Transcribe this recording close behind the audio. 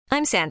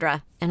I'm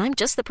Sandra, and I'm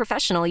just the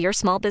professional your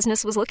small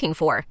business was looking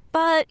for.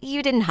 But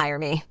you didn't hire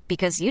me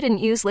because you didn't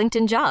use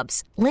LinkedIn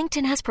Jobs.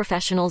 LinkedIn has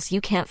professionals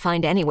you can't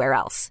find anywhere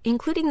else,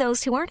 including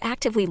those who aren't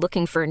actively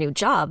looking for a new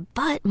job,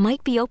 but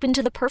might be open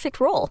to the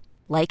perfect role,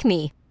 like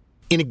me.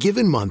 In a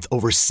given month,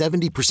 over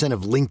 70%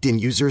 of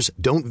LinkedIn users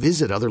don't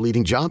visit other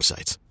leading job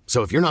sites.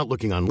 So if you're not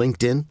looking on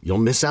LinkedIn, you'll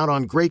miss out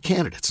on great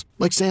candidates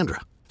like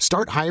Sandra.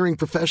 Start hiring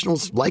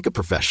professionals like a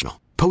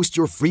professional. Post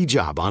your free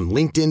job on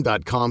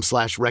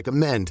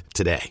linkedin.com/recommend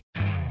today.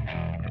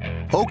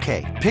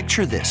 Okay,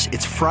 picture this.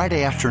 It's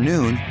Friday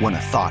afternoon when a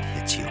thought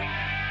hits you.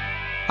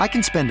 I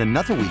can spend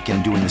another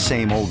weekend doing the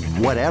same old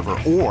whatever,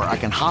 or I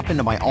can hop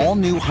into my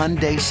all-new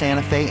Hyundai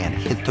Santa Fe and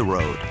hit the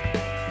road.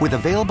 With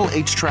available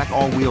H-Track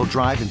all-wheel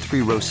drive and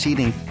 3-row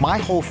seating, my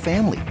whole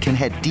family can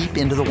head deep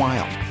into the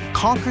wild.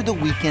 Conquer the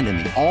weekend in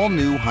the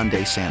all-new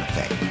Hyundai Santa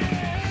Fe.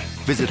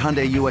 Visit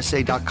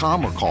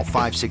HyundaiUSA.com or call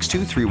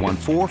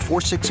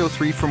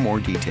 562-314-4603 for more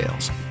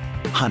details.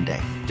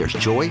 Hyundai, there's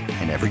joy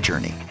in every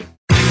journey.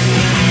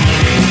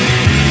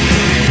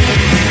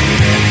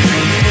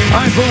 All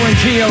right, Boomer and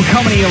Gio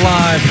coming to you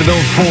live from the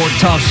Bill Ford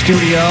Tough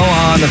Studio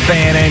on the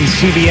Fan and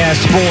CBS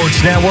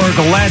Sports Network.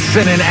 Less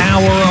than an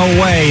hour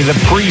away, the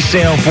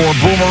pre-sale for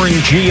Boomer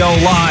and Gio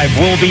Live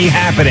will be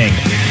happening.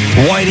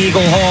 White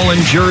Eagle Hall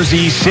in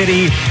Jersey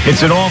City.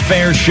 It's an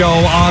off-air show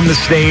on the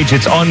stage.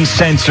 It's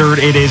uncensored.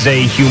 It is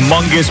a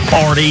humongous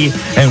party,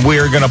 and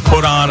we're going to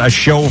put on a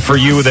show for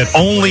you that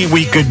only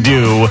we could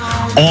do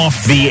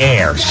off the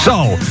air.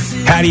 So,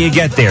 how do you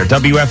get there?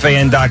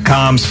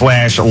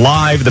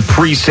 WFAN.com/live. The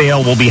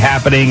pre-sale will be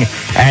happening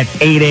at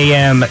 8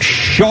 a.m.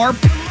 sharp,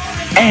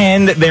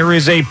 and there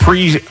is a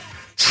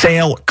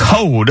pre-sale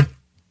code,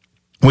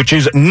 which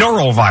is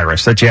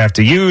Neurovirus, that you have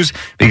to use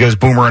because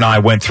Boomer and I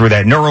went through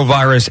that.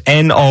 Neurovirus,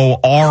 N-O-R-O-V-I-R-U-S.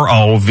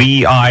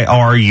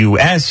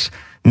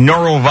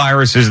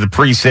 Neurovirus is the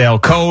pre-sale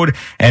code,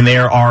 and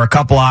there are a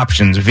couple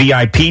options: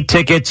 VIP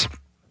tickets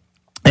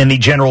and the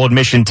general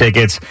admission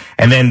tickets.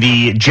 And then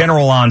the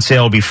general on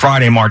sale will be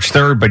Friday, March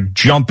 3rd, but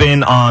jump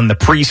in on the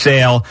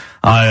pre-sale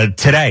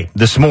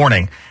this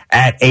morning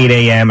at 8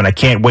 a.m. And I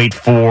can't wait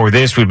for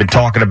this. We've been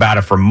talking about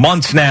it for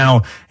months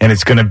now, and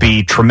it's going to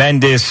be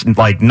tremendous,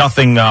 like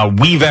nothing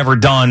we've ever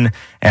done.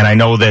 And I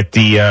know that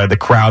the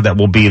crowd that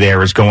will be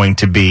there is going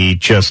to be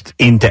just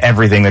into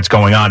everything that's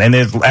going on. And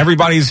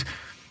everybody's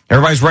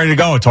ready to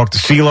go. Talked to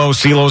CeeLo.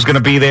 CeeLo's going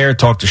to be there.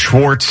 Talked to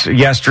Schwartz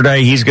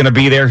yesterday. He's going to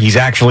be there. He's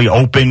actually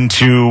open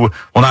to,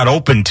 well, not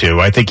open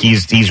to. I think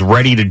he's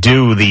ready to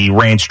do the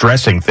ranch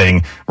dressing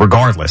thing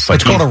regardless. Like,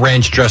 it's called a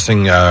ranch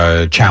dressing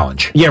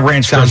challenge. Yeah,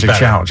 ranch dressing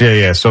challenge.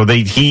 Yeah. So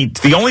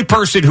the only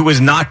person who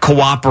is not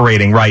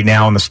cooperating right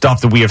now on the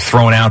stuff that we have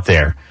thrown out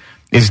there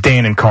is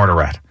Dan and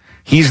Carteret.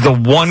 He's the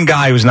one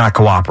guy who's not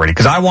cooperating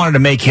because I wanted to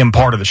make him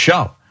part of the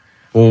show.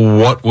 Well,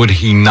 what would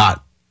he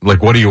not,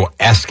 like, what are you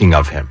asking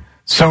of him?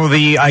 So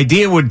the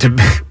idea would to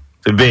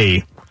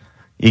be,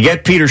 you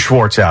get Peter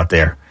Schwartz out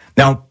there.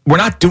 Now, we're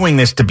not doing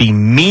this to be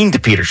mean to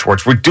Peter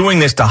Schwartz. We're doing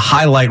this to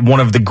highlight one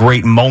of the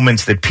great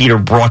moments that Peter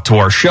brought to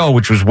our show,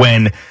 which was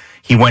when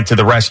he went to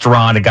the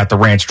restaurant and got the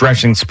ranch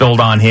dressing spilled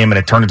on him, and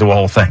it turned into a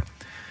whole thing.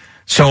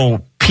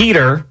 So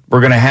Peter,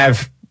 we're going to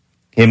have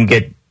him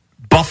get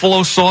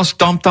buffalo sauce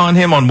dumped on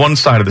him on one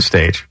side of the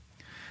stage.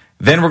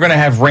 Then we're going to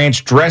have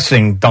ranch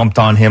dressing dumped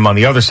on him on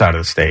the other side of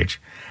the stage.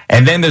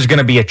 And then there's going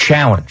to be a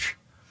challenge,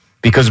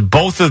 because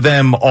both of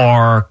them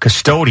are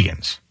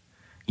custodians,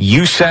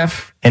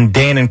 Youssef and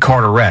Dan and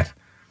Carteret.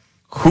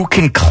 Who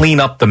can clean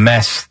up the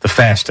mess the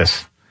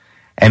fastest?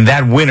 And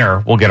that winner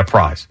will get a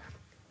prize.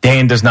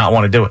 Dan does not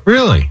want to do it.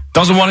 Really?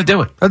 Doesn't want to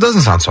do it. That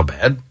doesn't sound so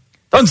bad.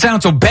 Doesn't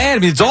sound so bad. I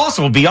mean, it's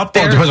awesome. We'll be up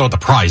there. Well, it depends on what the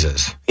prize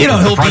is.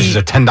 The prize is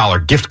a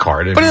 $10 gift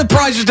card. But the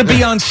prize is to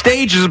be on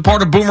stage as a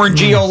part of Boomer and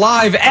Gio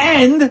Live,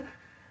 and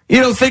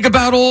think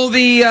about all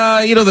the,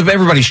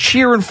 everybody's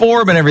cheering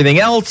for him and everything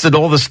else and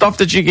all the stuff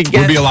that you could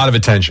get. Would be a lot of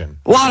attention.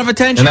 A lot of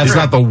attention. And that's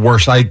not the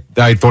worst. I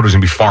thought it was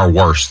going to be far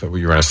worse than what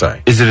you were going to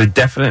say. Is it a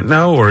definite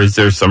no, or is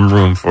there some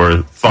room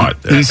for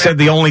thought there? He said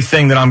the only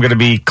thing that I'm going to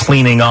be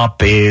cleaning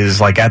up is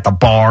like at the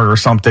bar or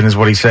something is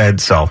what he said.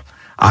 So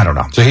I don't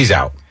know. So he's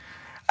out.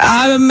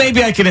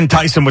 Maybe I could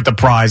entice him with the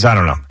prize. I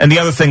don't know. And the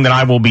other thing that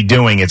I will be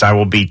doing is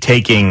I'll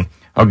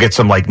get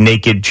some like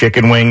naked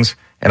chicken wings,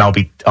 and I'll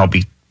be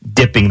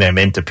dipping them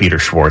into Peter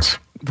Schwartz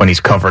when he's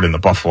covered in the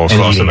buffalo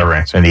sauce and the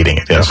ranch and eating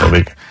it. Yeah, so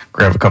they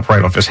grab a cup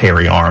right off his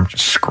hairy arm,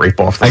 just scrape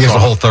off the sauce. I guess the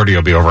whole 30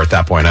 will be over at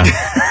that point,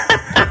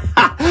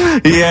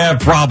 huh? Yeah,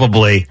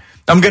 probably.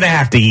 I'm going to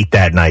have to eat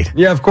that night.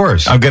 Yeah, of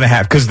course. I'm going to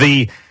have, because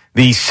the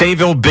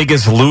Sayville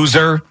Biggest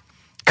Loser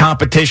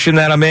competition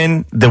that I'm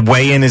in, the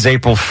weigh-in is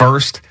April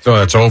 1st.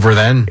 So it's over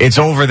then? It's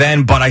over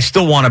then, but I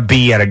still want to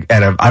be at a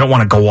I don't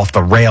want to go off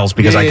the rails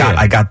because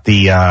I got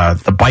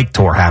the bike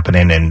tour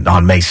happening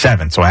on May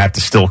 7th, so I have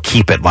to still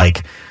keep it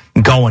like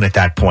going at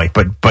that point.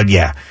 But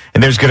yeah,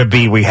 and there's going to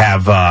be,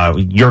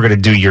 you're going to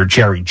do your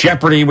Jerry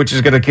Jeopardy, which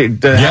is going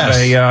to have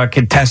a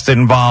contestant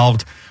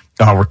involved.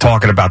 We're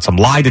talking about some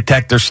lie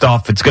detector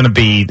stuff. It's going to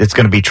be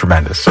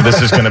tremendous. So this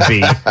is going to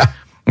be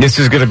This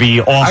is going to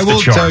be off I the will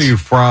charts. tell you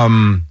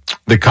from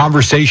the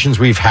conversations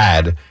we've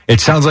had,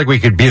 it sounds like we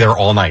could be there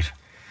all night.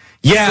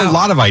 Yeah. A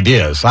lot of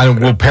ideas.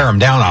 We'll pare them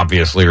down,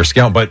 obviously, or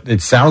scale, but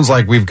it sounds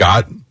like we've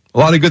got a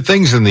lot of good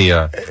things in the...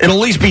 It'll at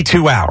least be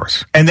 2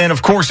 hours. And then,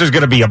 of course, there's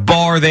going to be a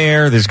bar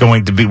there. We're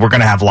going to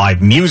have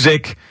live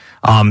music.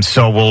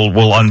 So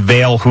we'll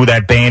unveil who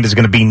that band is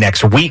going to be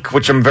next week,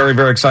 which I'm very,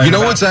 very excited about.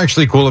 You know what's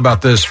actually cool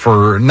about this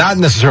for not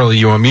necessarily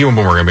you and me when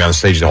we're going to be on the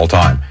stage the whole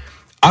time?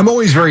 I'm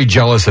always very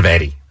jealous of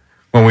Eddie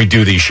when we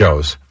do these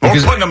shows.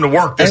 We're putting him to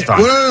work this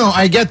time. No,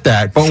 I get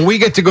that. But when we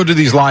get to go to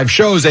these live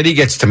shows, Eddie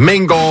gets to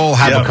mingle,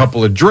 have a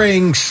couple of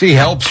drinks. He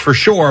helps for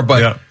sure.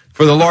 But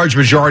for the large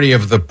majority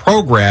of the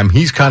program,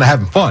 he's kind of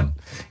having fun.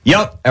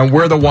 Yep. And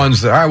we're the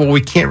ones that, all right, well,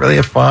 we can't really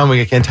have fun.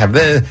 We can't have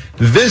this.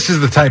 This is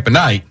the type of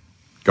night.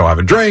 Go have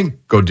a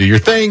drink, go do your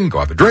thing, go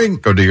have a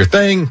drink, go do your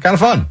thing. Kind of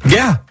fun.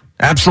 Yeah,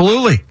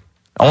 absolutely.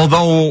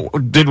 Although,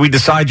 did we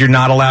decide you're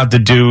not allowed to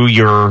do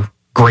your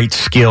great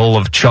skill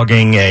of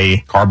chugging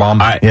a car bomb?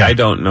 I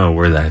don't know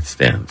where that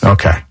stands.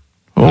 Okay.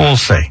 Well, we'll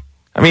see.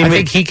 I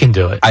think he can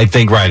do it. I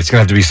think, right, it's going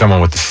to have to be someone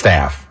with the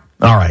staff.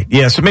 All right.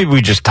 Yeah, so maybe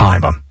we just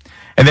time him.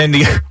 And then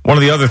one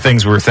of the other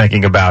things we were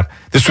thinking about,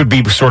 this would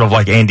be sort of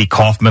like Andy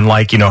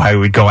Kaufman-like, how he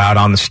would go out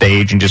on the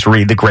stage and just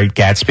read The Great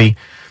Gatsby,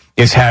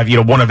 is have,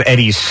 one of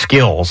Eddie's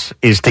skills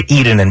is to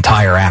eat an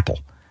entire apple,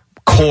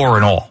 core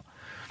and all.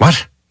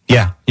 What?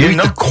 Yeah. You eat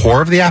the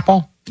core of the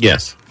apple?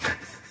 Yes.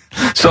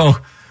 So,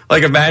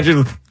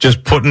 imagine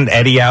just putting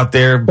Eddie out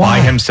there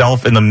by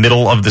himself in the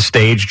middle of the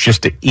stage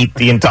just to eat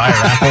the entire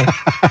apple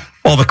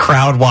while the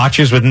crowd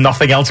watches with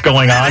nothing else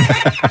going on,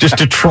 just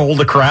to troll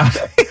the crowd,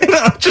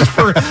 just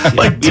for 10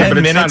 but minutes.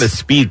 It's not a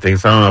speed thing,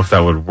 so I don't know if that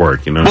would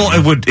work,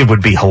 Well, it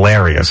would be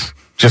hilarious.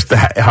 Just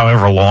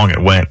however long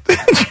it went.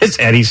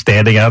 Just Eddie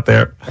standing out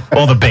there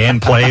while the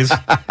band plays.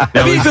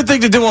 That'd be a good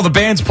thing to do while the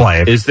band's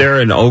playing. Is there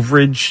an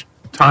overage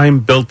time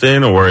built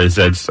in, or is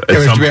that at some to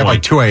be point? up by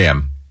 2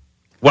 a.m.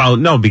 Well,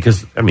 no,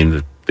 because,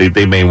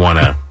 they may want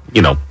to,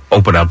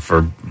 open up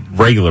for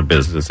regular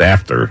business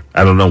after.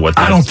 I don't know what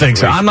that I don't think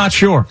so. I'm not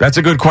sure. That's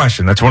a good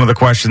question. That's one of the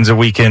questions that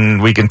we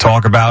can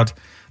talk about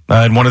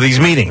in one of these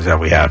meetings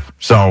that we have.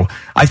 So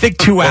I think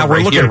 2 hours. We're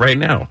looking here at right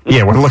now.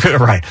 Yeah, we're looking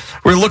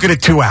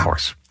at 2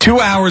 hours. 2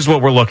 hours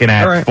what we're looking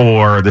at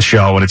for the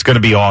show, and it's going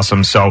to be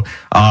awesome. So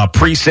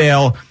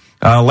pre-sale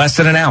less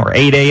than an hour,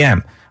 8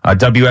 a.m.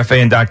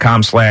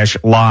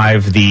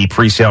 WFAN.com/live. The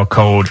pre-sale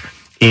code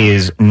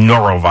is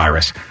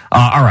norovirus.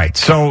 All right.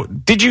 So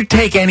did you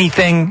take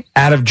anything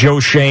out of Joe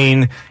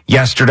Shane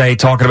yesterday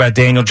talking about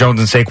Daniel Jones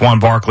and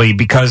Saquon Barkley?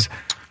 Because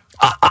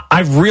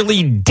I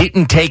really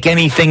didn't take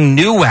anything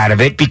new out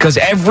of it, because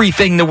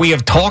everything that we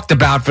have talked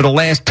about for the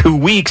last 2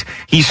 weeks,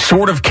 he's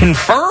sort of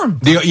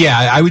confirmed.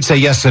 I would say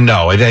yes and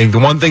no. I think the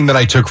one thing that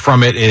I took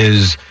from it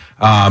is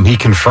he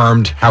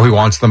confirmed how he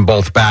wants them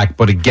both back.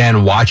 But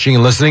again, watching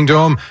and listening to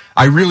him,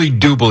 I really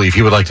do believe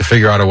he would like to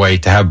figure out a way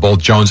to have both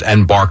Jones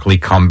and Barkley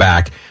come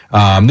back.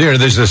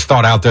 There's this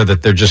thought out there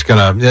that they're just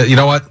going to, you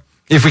know what?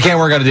 If we can't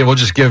work out a deal, we'll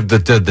just give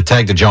the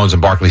tag to Jones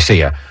and Barkley. See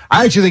ya.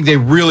 I actually think they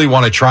really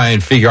want to try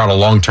and figure out a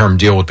long-term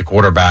deal with the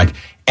quarterback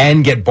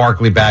and get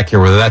Barkley back here,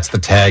 whether that's the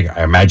tag.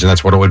 I imagine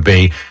that's what it would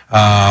be.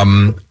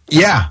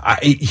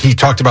 He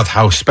talked about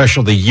how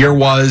special the year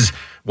was,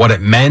 what it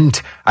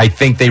meant. I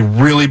think they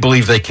really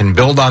believe they can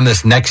build on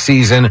this next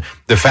season.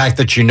 The fact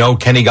that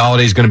Kenny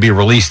Golladay is going to be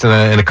released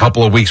in a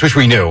couple of weeks, which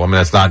we knew. I mean,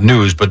 that's not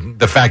news, but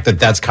the fact that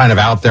that's kind of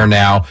out there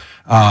now,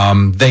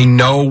 they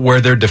know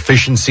where their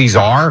deficiencies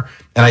are,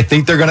 and I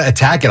think they're going to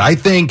attack it. I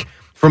think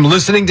from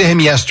listening to him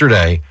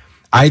yesterday,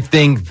 I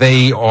think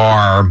they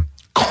are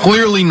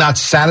clearly not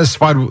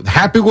satisfied,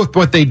 happy with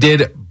what they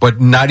did, but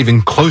not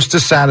even close to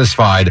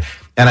satisfied.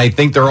 And I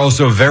think they're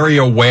also very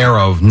aware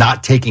of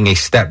not taking a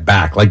step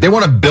back. Like, they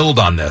want to build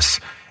on this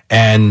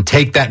and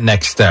take that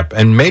next step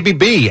and maybe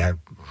be,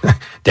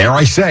 dare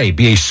I say,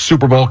 be a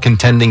Super Bowl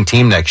contending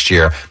team next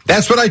year.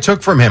 That's what I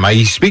took from him.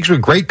 He speaks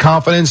with great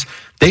confidence.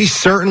 They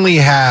certainly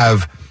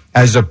have,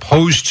 as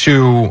opposed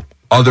to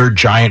other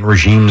giant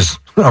regimes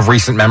of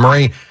recent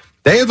memory,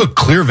 they have a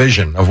clear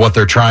vision of what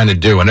they're trying to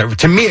do. And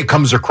to me, it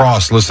comes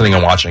across listening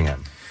and watching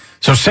him.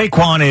 So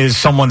Saquon is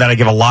someone that I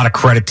give a lot of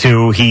credit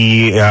to.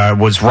 He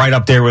was right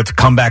up there with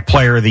comeback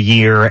player of the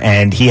year,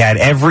 and he had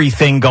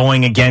everything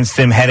going against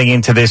him heading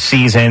into this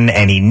season,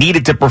 and he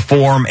needed to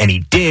perform, and he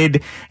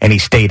did, and he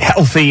stayed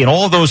healthy, and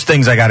all of those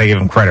things I got to give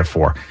him credit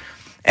for.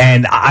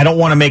 And I don't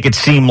want to make it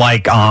seem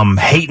like I'm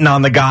hating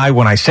on the guy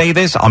when I say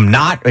this. I'm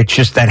not. It's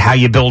just that how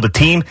you build a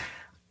team.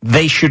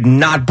 They should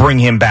not bring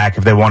him back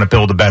if they want to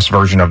build the best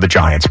version of the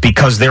Giants,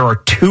 because there are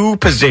two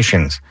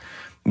positions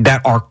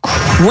that are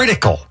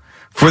critical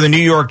for the New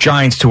York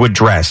Giants to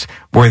address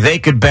where they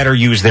could better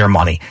use their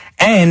money.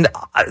 And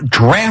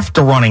draft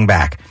a running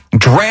back.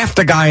 Draft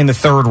a guy in the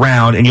third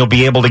round, and you'll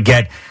be able to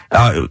get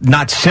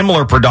not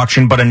similar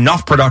production, but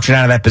enough production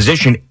out of that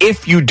position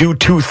if you do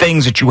two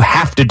things that you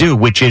have to do,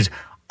 which is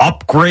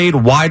upgrade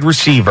wide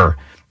receiver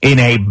in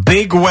a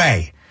big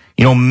way.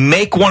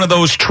 Make one of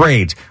those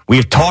trades. We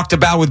have talked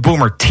about with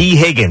Boomer, T.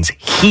 Higgins.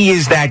 He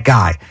is that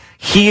guy.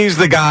 he is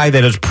the guy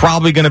that is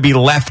probably going to be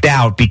left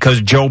out because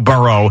Joe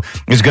Burrow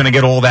is going to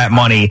get all that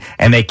money,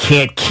 and they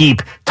can't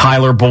keep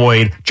Tyler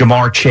Boyd,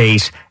 Jamar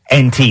Chase,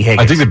 and T.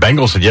 Higgins. I think the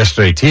Bengals said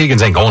yesterday, T.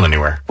 Higgins ain't going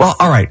anywhere. Well,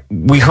 all right.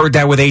 We heard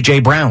that with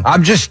A.J. Brown.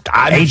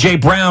 A.J.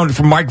 Brown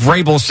from Mike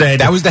Vrabel said...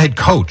 That was the head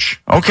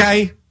coach.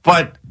 Okay,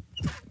 but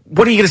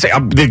what are you going to say?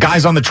 The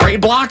guy's on the trade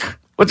block?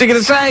 What's he going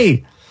to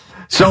say?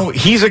 So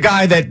he's a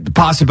guy that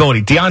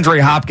possibility.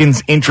 DeAndre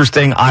Hopkins,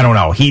 interesting. I don't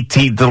know.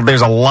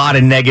 There's a lot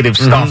of negative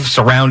stuff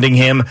surrounding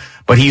him,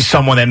 but he's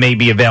someone that may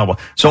be available.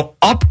 So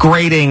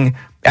upgrading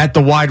at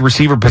the wide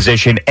receiver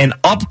position and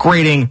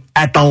upgrading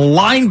at the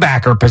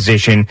linebacker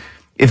position,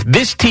 if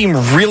this team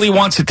really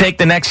wants to take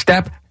the next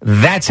step,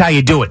 that's how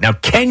you do it. Now,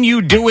 can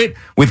you do it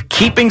with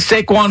keeping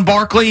Saquon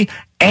Barkley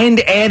and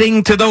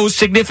adding to those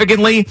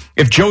significantly?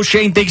 If Joe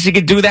Schoen thinks he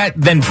could do that,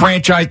 then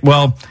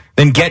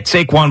get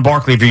Saquon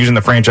Barkley. If you're using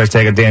the franchise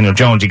tag of Daniel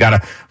Jones, you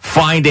got to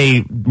find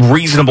a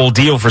reasonable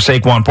deal for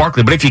Saquon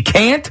Barkley. But if you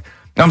can't,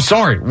 I'm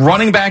sorry,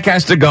 running back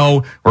has to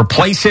go,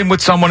 replace him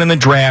with someone in the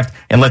draft,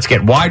 and let's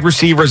get wide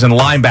receivers and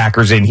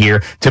linebackers in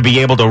here to be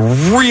able to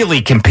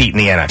really compete in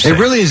the NFC. It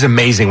really is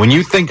amazing when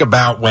you think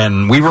about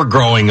when we were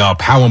growing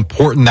up, how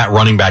important that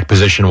running back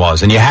position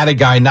was. And you had a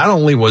guy, not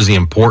only was he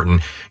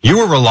important, you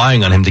were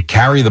relying on him to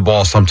carry the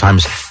ball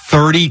sometimes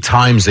 30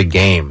 times a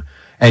game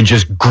and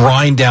just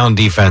grind down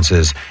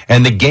defenses.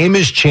 And the game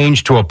has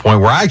changed to a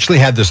point where I actually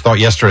had this thought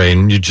yesterday,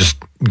 and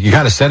you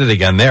kind of said it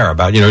again there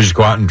about, just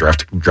go out and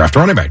draft a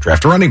running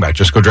back,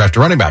 just go draft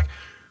a running back.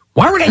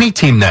 Why would any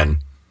team then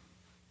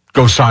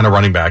go sign a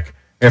running back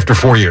after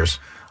 4 years?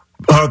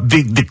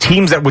 The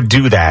teams that would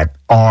do that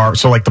are,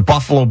 so like the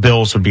Buffalo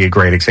Bills would be a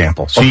great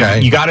example. So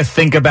okay. You got to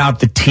think about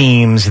the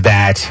teams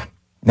that,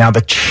 now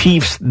the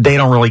Chiefs, they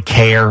don't really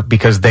care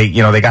because they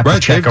got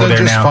Pacheco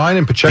there now. Fine,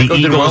 and Pacheco the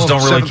Eagles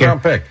don't really care.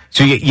 Pick.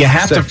 So you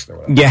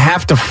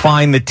have to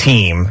find the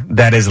team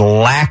that has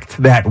lacked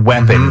that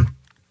weapon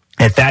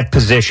at that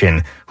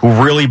position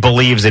who really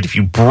believes that if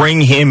you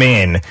bring him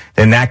in,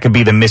 then that could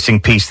be the missing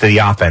piece to the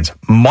offense.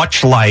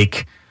 Much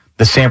like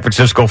the San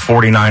Francisco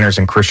 49ers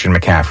and Christian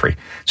McCaffrey.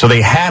 So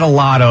they had a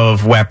lot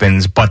of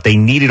weapons, but they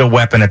needed a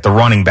weapon at the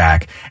running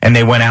back, and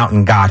they went out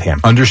and got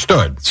him.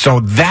 Understood. So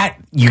that,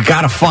 you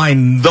got to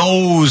find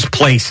those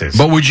places.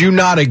 But would you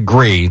not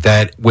agree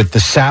that with the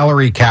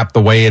salary cap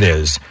the way it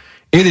is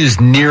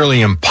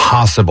nearly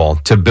impossible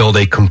to build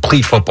a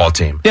complete football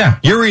team? Yeah.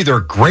 You're either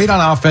great on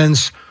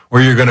offense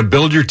or you're going to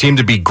build your team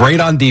to be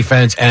great on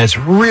defense, and it's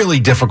really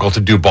difficult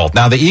to do both.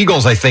 Now, the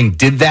Eagles, I think,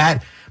 did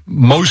that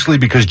mostly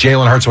because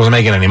Jalen Hurts wasn't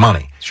making any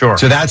money. Sure.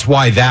 So that's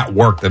why that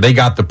worked. They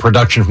got the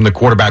production from the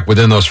quarterback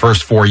within those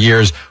first 4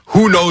 years.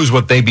 Who knows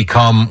what they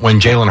become when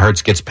Jalen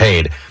Hurts gets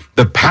paid?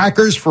 The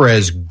Packers, for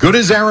as good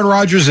as Aaron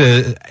Rodgers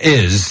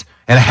is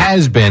and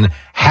has been,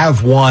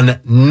 have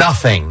won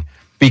nothing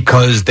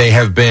because they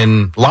have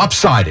been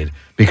lopsided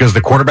because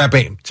the quarterback,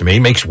 to me,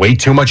 makes way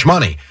too much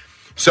money.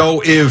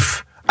 So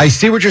if I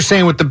see what you're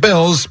saying with the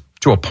Bills,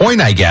 to a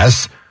point, I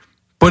guess,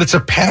 but it's a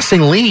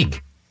passing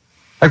league.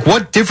 Like,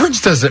 what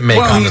difference does it make,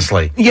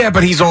 honestly? Yeah,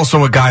 but he's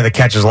also a guy that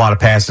catches a lot of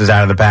passes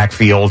out of the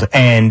backfield,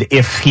 and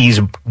if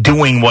he's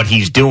doing what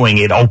he's doing,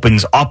 it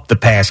opens up the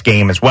pass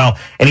game as well,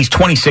 and he's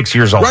 26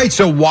 years old. Right,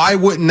 so why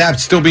wouldn't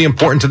that still be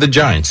important to the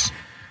Giants?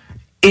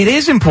 It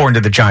is important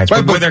to the Giants,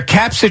 right, but where their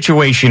cap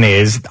situation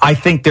is, I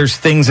think there's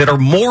things that are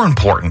more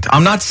important.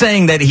 I'm not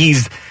saying that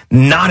he's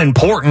not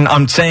important.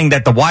 I'm saying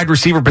that the wide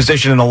receiver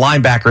position and the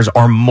linebackers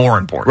are more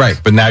important. Right,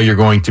 but now you're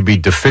going to be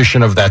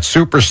deficient of that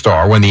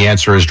superstar when the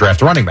answer is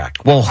draft a running back.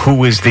 Well,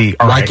 who is the...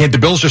 Why can't the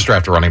Bills just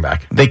draft a running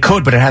back? They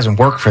could, but it hasn't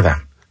worked for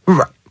them.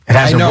 It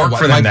hasn't worked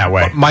for them that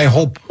way. My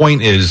whole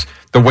point is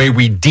the way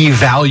we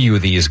devalue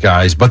these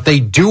guys, but they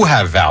do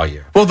have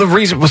value. Well,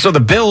 so the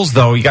Bills,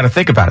 though, you got to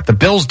think about it. The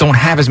Bills don't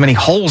have as many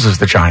holes as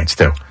the Giants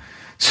do.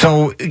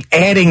 So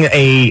adding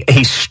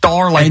a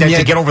star like that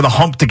to get over the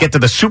hump to get to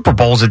the Super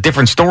Bowl is a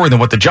different story than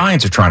what the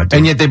Giants are trying to do.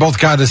 And yet they both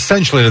got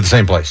essentially to the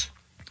same place.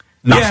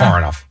 Not far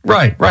enough.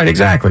 Right,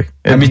 exactly.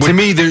 I mean, to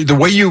me, the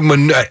way you...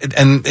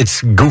 And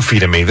it's goofy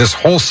to me. This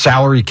whole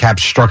salary cap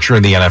structure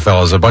in the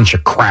NFL is a bunch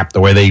of crap.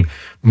 The way they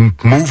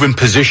move and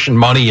position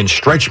money and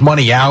stretch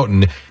money out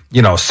and,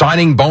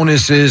 signing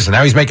bonuses. And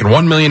now he's making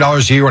 $1 million a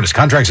year and his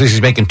contract says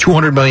he's making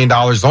 $200 million.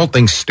 The whole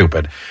thing's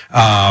stupid.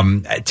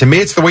 To me,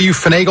 it's the way you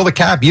finagle the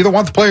cap. You either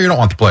want the player or you don't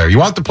want the player. You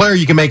want the player,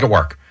 you can make it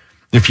work.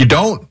 If you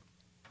don't,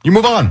 you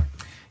move on.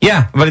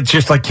 Yeah, but it's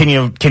just like, can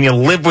you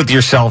live with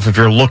yourself if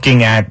you're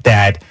looking at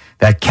that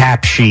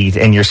cap sheet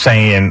and you're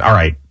saying, all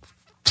right,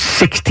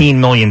 $16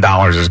 million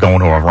is going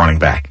to a running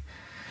back.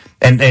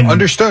 And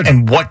understood.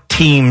 And what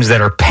teams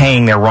that are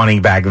paying their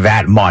running back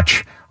that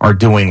much are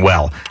doing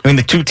well? I mean,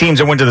 the two teams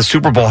that went to the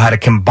Super Bowl had a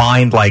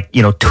combined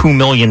 $2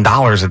 million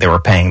that they were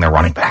paying their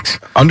running backs.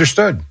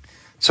 Understood.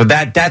 So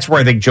that's where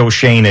I think Joe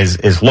Schoen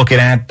is looking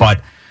at,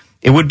 but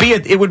it would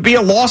be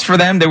a loss for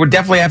them. They would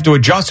definitely have to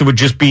adjust. It would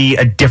just be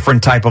a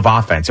different type of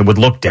offense. It would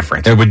look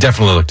different. It would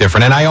definitely look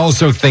different. And I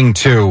also think,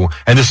 too,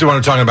 and this is what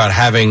I'm talking about,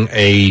 having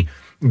a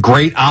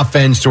great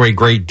offense to a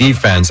great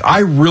defense. I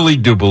really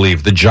do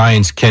believe the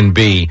Giants can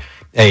be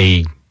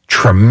a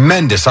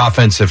tremendous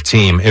offensive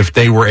team if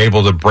they were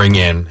able to bring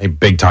in a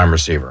big-time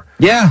receiver.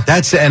 Yeah.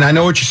 And I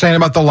know what you're saying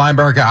about the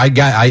linebacker.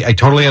 I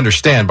totally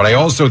understand, but I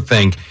also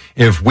think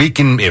if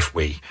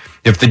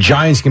the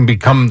Giants can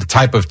become the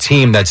type of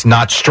team that's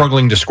not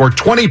struggling to score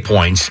 20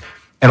 points,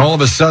 and all of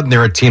a sudden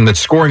they're a team that's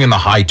scoring in the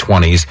high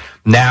 20s,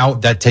 now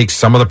that takes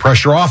some of the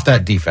pressure off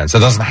that defense. It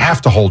doesn't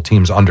have to hold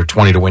teams under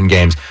 20 to win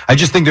games. I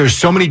just think there's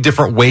so many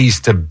different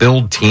ways to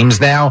build teams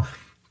now.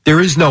 There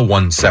is no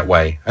one set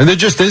way, and there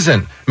just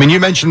isn't. I mean,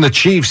 you mentioned the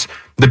Chiefs.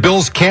 The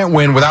Bills can't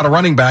win without a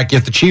running back,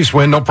 yet the Chiefs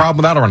win, no problem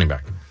without a running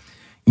back.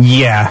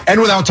 Yeah.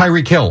 And without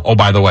Tyreek Hill. Oh,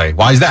 by the way,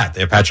 why is that?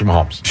 They have Patrick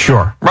Mahomes.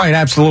 Sure. Right,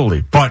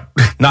 absolutely. But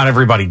not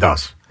everybody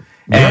does.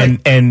 Right.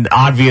 And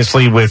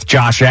obviously with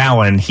Josh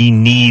Allen, he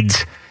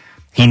needed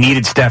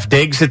Steph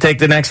Diggs to take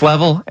the next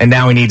level, and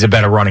now he needs a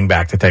better running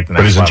back to take the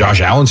next level. But isn't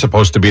Josh Allen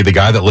supposed to be the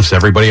guy that lifts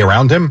everybody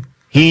around him?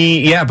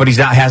 But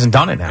hasn't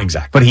done it now.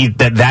 Exactly.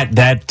 But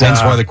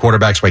that's why the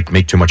quarterbacks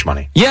make too much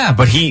money. Yeah,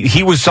 but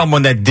he was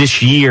someone that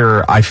this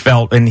year I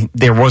felt, and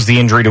there was the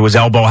injury to his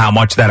elbow, how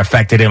much that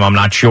affected him, I'm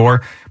not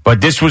sure.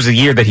 But this was the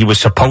year that he was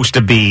supposed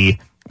to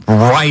be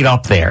right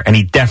up there, and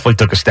he definitely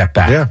took a step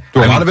back. Yeah,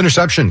 a lot of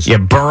interceptions. Yeah,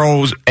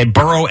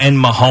 Burrow and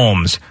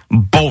Mahomes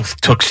both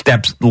took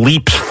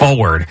leaps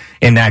forward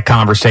in that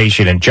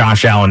conversation, and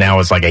Josh Allen now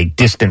is like a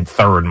distant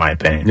third, in my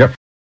opinion. Yep.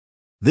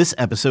 This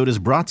episode is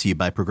brought to you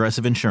by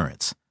Progressive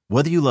Insurance.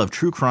 Whether you love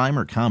true crime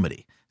or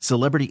comedy,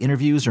 celebrity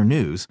interviews or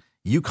news,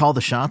 you call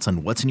the shots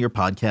on what's in your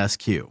podcast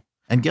queue.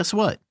 And guess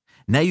what?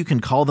 Now you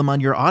can call them on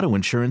your auto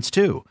insurance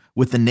too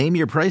with the Name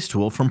Your Price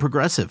tool from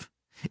Progressive.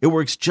 It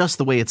works just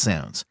the way it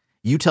sounds.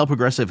 You tell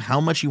Progressive how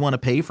much you want to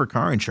pay for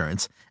car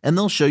insurance, and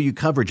they'll show you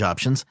coverage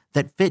options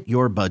that fit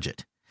your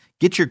budget.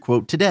 Get your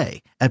quote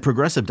today at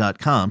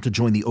Progressive.com to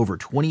join the over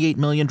 28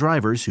 million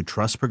drivers who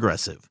trust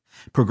Progressive.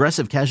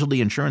 Progressive Casualty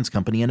Insurance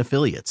Company and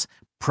Affiliates.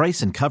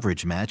 Price and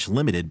coverage match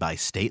limited by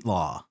state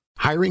law.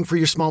 Hiring for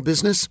your small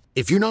business?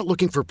 If you're not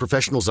looking for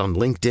professionals on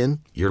LinkedIn,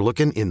 you're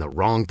looking in the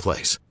wrong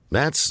place.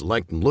 That's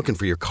like looking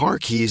for your car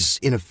keys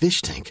in a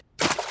fish tank.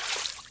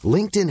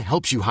 LinkedIn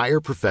helps you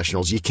hire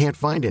professionals you can't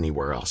find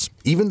anywhere else,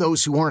 even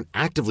those who aren't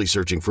actively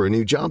searching for a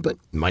new job but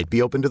might be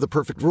open to the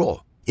perfect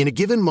role. In a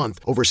given month,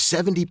 over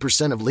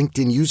 70% of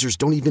LinkedIn users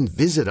don't even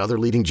visit other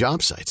leading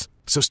job sites.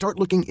 So start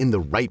looking in the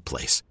right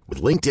place.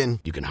 With LinkedIn,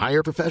 you can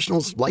hire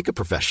professionals like a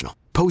professional.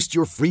 Post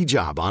your free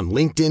job on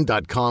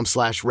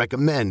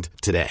linkedin.com/recommend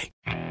today.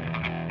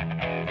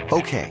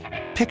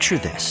 Okay, picture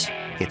this.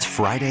 It's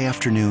Friday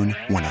afternoon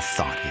when a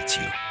thought hits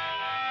you.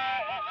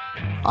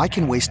 I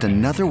can waste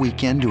another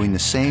weekend doing the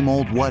same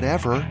old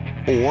whatever,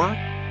 or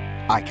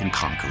I can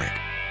conquer it.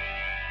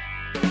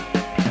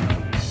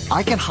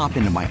 I can hop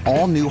into my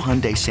all-new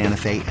Hyundai Santa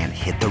Fe and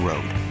hit the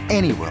road.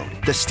 Any road.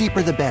 The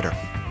steeper, the better.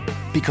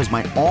 Because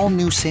my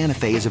all-new Santa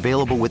Fe is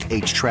available with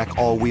H-Track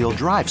all-wheel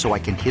drive, so I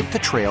can hit the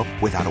trail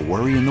without a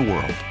worry in the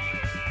world.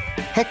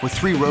 Heck, with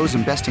 3 rows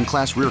and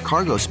best-in-class rear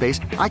cargo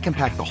space, I can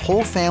pack the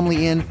whole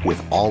family in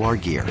with all our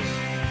gear.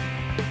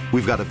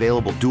 We've got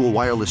available dual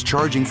wireless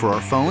charging for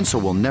our phones, so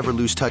we'll never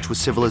lose touch with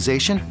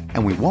civilization,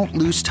 and we won't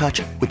lose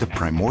touch with the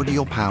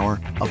primordial power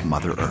of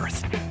Mother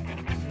Earth.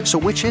 So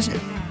which is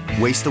it?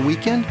 Waste the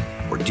weekend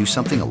or do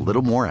something a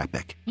little more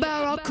epic?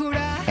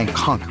 And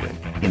conquer it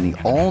in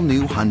the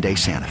all-new Hyundai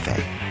Santa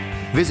Fe.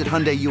 Visit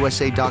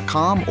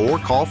HyundaiUSA.com or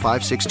call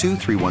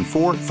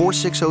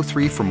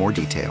 562-314-4603 for more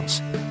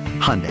details.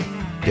 Hyundai,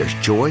 there's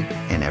joy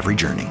in every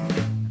journey.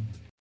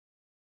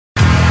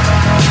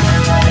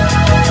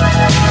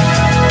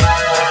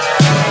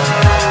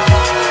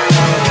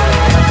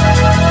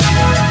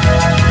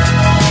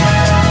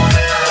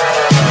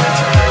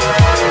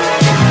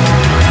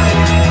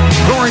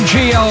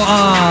 Gio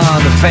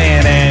on the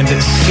Fan and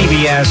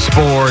CBS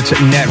Sports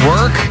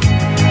Network.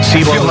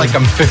 I feel like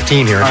I'm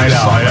 15 here. I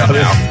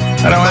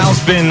know. Al's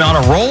been on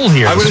a roll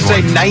here. I would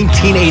say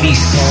 1980.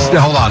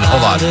 Hold on.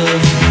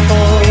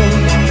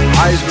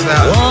 Eyes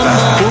Without.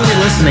 Who are we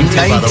listening to?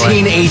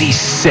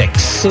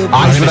 1986.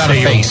 Eyes Without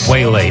a Face.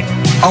 Way late.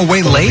 Oh,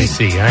 way late.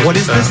 What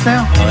is this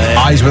now?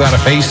 Eyes Without a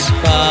Face.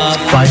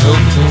 By who?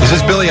 Is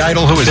this Billy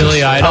Idol? Who is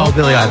Billy this? Idol. Oh,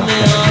 Billy Idol.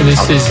 Okay.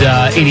 This is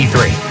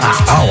 83.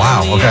 Oh,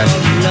 wow. Okay.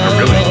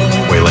 Really?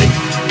 Way late.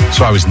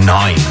 So I was 9.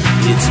 Nine.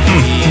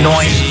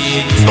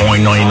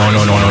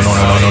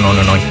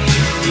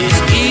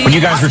 When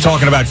you guys were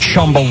talking about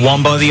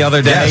Chumbawamba the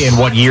other day and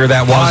what year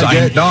that was, I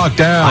get knocked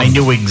down. I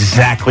knew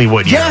exactly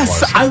what year it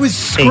was. Yes, I was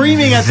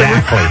screaming at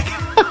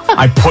the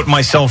I put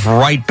myself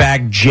right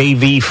back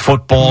JV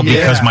football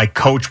because my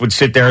coach would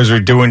sit there as we're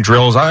doing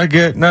drills. I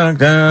get knocked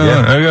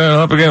down. I get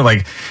up again.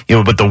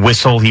 But the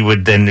whistle, he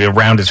would then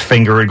around his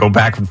finger and go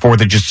back and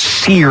forth. It just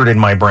seared in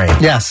my brain.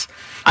 Yes.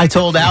 I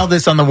told Al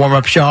this on the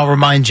warm-up show. I'll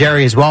remind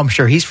Jerry as well. I'm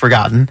sure he's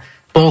forgotten.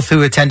 Both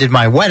who attended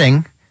my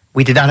wedding.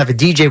 We did not have a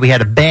DJ. We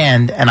had a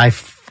band, and I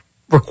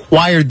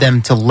required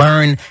them to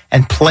learn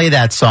and play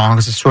that song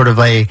as a sort of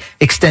a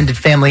extended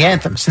family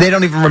anthem. So they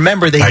don't even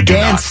remember they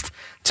danced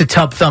to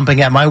Tub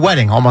Thumping at my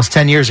wedding almost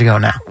 10 years ago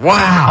now. Wow.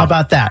 How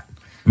about that?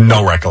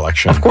 No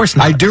recollection. Of course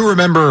not. I do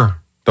remember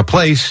the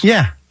place.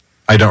 Yeah.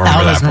 I don't remember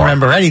Al that doesn't part.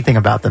 remember anything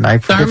about the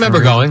night. I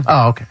remember going.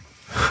 Oh, okay.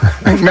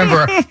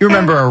 You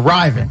remember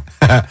arriving.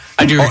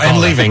 I do recall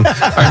and leaving.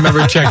 I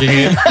remember checking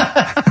in.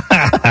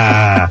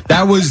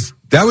 That was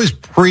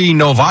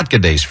pre-no vodka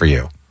days for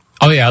you.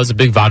 Oh, yeah, it was a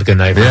big vodka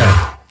night.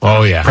 Yeah.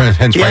 Oh, yeah.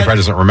 Hence why Brad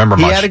doesn't remember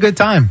much. He had a good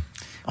time.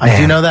 I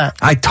do know that.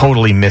 I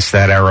totally miss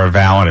that era of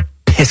Al, and it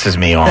pisses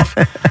me off.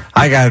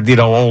 I got,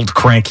 old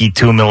cranky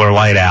 2 Miller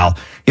Lite Al.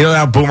 You know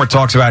how Boomer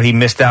talks about he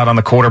missed out on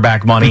the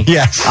quarterback money?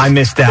 Yes. I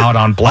missed out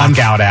on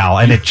Blackout Al,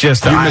 and it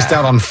just... You missed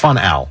out on Fun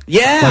Al.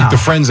 Yeah. Like the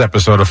Friends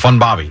episode of Fun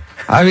Bobby.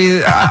 I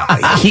mean,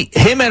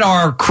 him at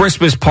our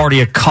Christmas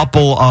party,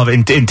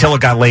 until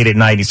it got late at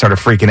night, he started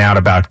freaking out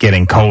about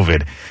getting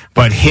COVID.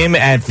 But him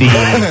at the...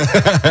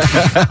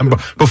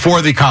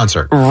 before the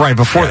concert. Right,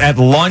 at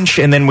lunch,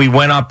 and then we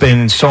went up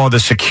and saw the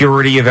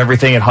security of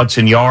everything at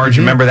Hudson Yards.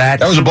 You remember that?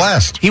 That was a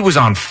blast. He was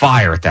on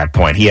fire at that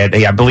point.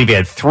 I believe he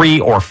had 3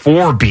 or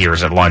 4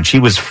 beers at lunch. He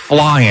was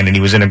flying, and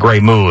he was in a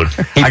great mood.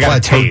 He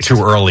plateaued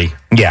too early.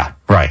 Yeah,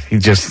 right.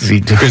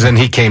 Because then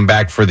he came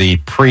back for the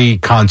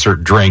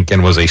pre-concert drink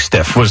and was a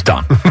stiff. Was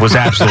done. Was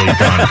absolutely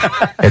done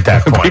at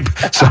that point.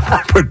 So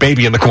put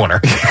baby in the corner.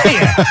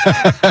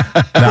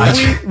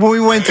 When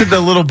we went to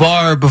the little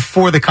bar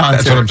before the concert.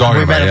 That's what I'm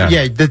talking about,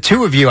 Yeah, the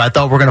two of you, I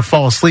thought were going to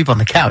fall asleep on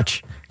the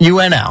couch.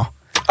 You and Al.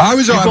 I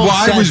was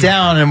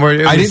down and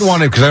I didn't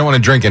want to because I didn't want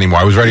to drink anymore.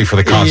 I was ready for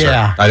the concert.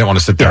 Yeah. I didn't want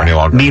to sit there any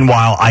longer.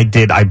 Meanwhile, I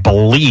did, I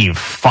believe,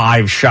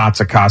 5 shots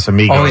of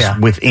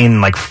Casamigos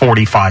within like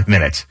 45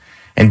 minutes.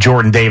 And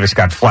Jordan Davis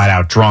got flat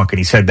out drunk, and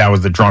he said that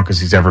was the drunkest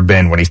he's ever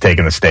been when he's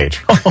taken the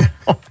stage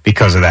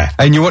because of that.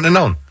 And you wouldn't have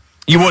known.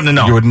 You wouldn't have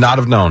known. You would not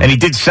have known. And he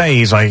did say,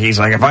 he's like,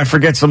 if I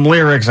forget some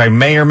lyrics, I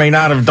may or may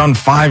not have done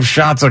 5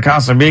 shots of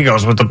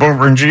Casamigos with the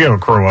Boomer and Geo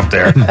crew up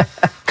there.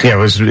 Yeah, it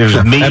was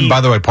me. And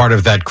by the way, part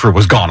of that crew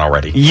was gone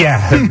already.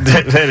 Yeah,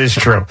 that is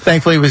true.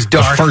 Thankfully, it was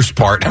dark. The first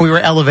part. We were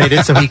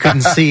elevated, so he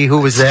couldn't see who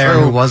was there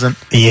and who wasn't.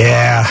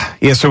 Yeah.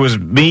 So it was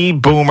me,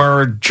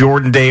 Boomer,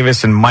 Jordan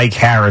Davis, and Mike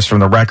Harris from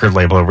the record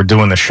label that were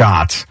doing the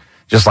shots.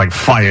 Just like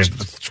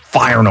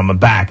firing them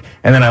back.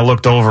 And then I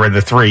looked over and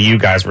the 3 of you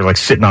guys were like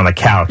sitting on the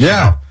couch.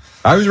 Yeah.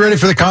 I was ready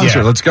for the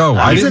concert. Yeah. Let's go.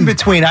 I was in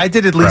between. I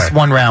did at least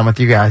one round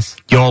with you guys.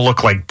 You all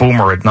look like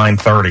Boomer at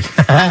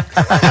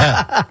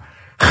 9:30.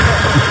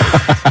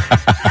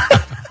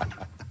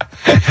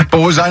 But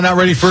was I not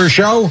ready for a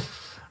show?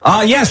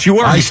 Yes, you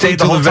were. I You stayed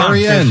the till whole the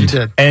very time. end. Yes, you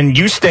did. And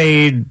you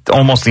stayed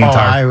almost the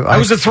entire... I It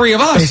was the 3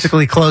 of us.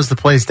 Basically closed the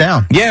place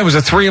down. Yeah, it was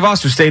the 3 of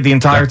us who stayed the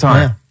entire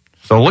time. Yeah.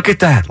 So look at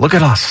that. Look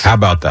at us. How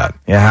about that?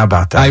 Yeah, how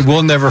about that? I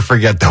will never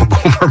forget, though,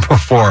 Boomer,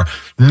 before.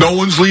 No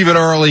one's leaving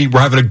early. We're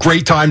having a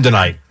great time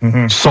tonight.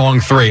 Song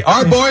 3.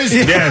 All right, boys.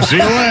 Yeah, see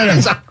you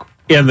later.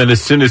 Yeah, and then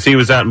as soon as he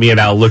was out, me and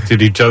Al looked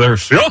at each other.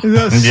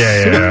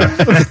 Yeah.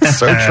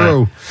 So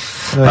true.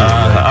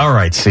 All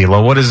right,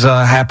 CeeLo, what is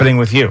happening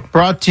with you?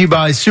 Brought to you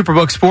by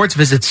Superbook Sports.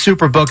 Visit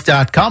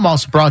superbook.com.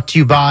 Also brought to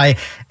you by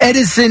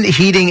Edison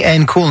Heating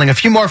and Cooling. A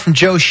few more from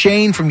Joe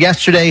Shane from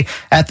yesterday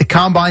at the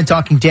Combine,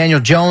 talking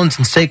Daniel Jones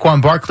and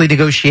Saquon Barkley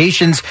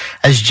negotiations.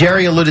 As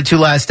Jerry alluded to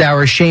last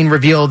hour, Shane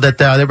revealed that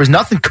there was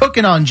nothing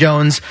cooking on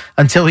Jones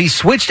until he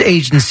switched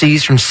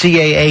agencies from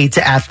CAA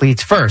to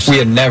Athletes First. We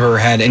had never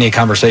had any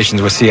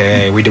conversations with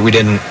CAA. We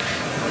didn't.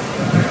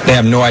 They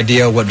have no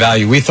idea what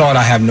value we thought.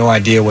 I have no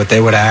idea what they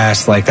would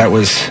ask. Like, that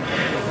was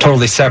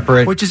totally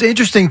separate. Which is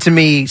interesting to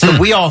me. So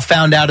we all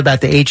found out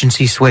about the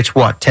agency switch,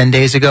 10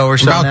 days ago or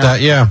so? About now?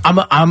 that, yeah.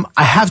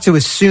 I have to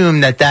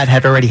assume that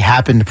had already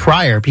happened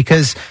prior,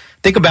 because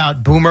think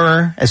about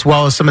Boomer as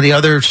well as some of the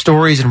other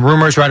stories and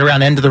rumors right around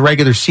the end of the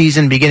regular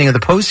season, beginning of the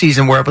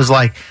postseason, where it was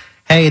like,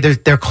 hey,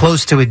 they're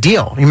close to a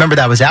deal. Remember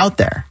that was out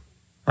there,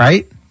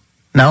 right?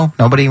 No?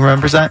 Nobody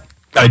remembers that?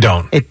 I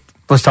don't. It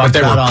was talked But they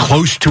about were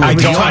close to a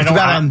deal. talked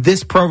about on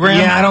this program.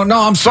 Yeah, I don't know.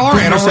 I'm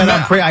sorry.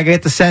 I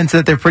get the sense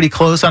that they're pretty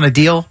close on a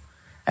deal.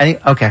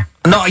 Okay.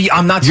 No,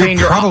 I'm not saying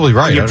You're probably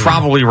right. You're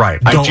probably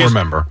right. I don't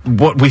remember.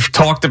 What we've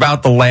talked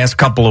about the last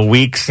couple of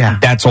weeks. Yeah.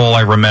 That's all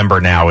I remember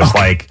now is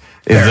like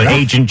the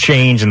agent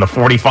change and the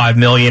 $45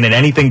 million, and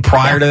anything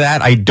prior to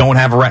that, I don't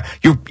have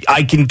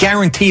I can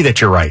guarantee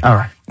that you're right. All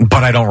right.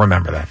 But I don't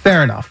remember that.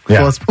 Fair enough. Yeah.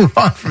 So let's move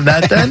on from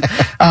that then.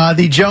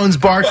 The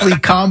Jones-Barkley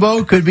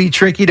combo could be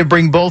tricky to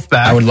bring both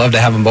back. I would love to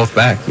have them both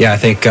back. Yeah, I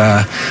think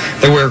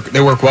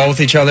they work well with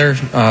each other.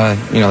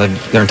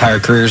 Their entire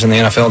careers in the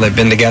NFL, they've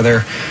been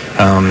together.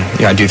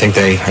 I do think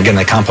they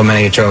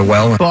complement each other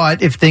well.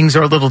 But if things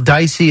are a little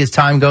dicey as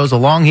time goes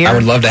along here, I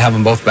would love to have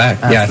them both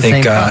back. That's I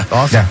think.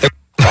 Awesome.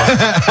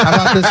 How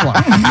about this one?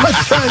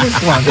 Let's try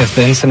this one.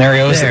 If-then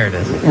scenarios, There it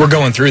is. We're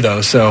going through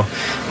those. So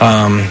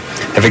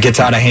if it gets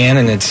out of hand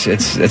and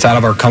it's out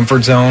of our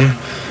comfort zone,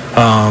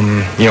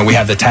 we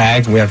have the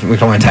tag. We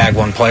can only tag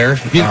one player.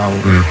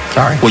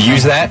 Sorry. We'll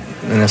use that,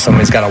 and if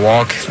somebody's got to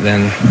walk,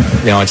 then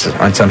it's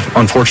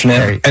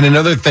unfortunate. And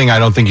another thing I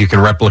don't think you can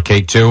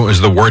replicate too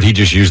is the word he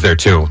just used there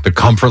too, the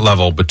comfort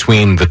level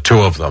between the two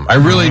of them. I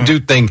really do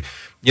think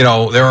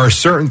there are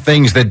certain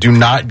things that do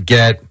not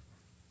get.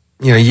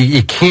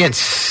 You can't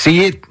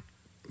see it,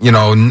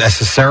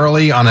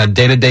 necessarily on a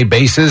day-to-day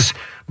basis,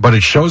 but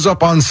it shows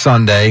up on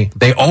Sunday.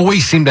 They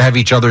always seem to have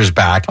each other's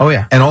back. Oh,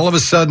 yeah. And all of a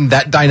sudden,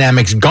 that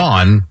dynamic's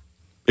gone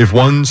if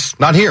one's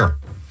not here.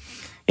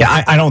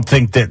 Yeah, I don't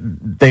think that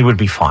they would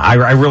be fine.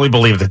 I really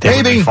believe that they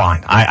would be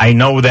fine. I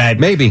know that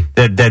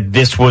that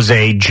this was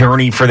a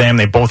journey for them.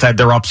 They both had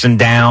their ups and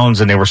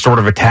downs, and they were sort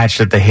of attached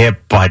at the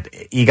hip, but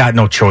you got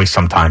no choice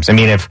sometimes. I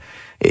mean, if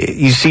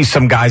you see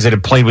some guys that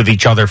have played with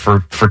each other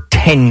for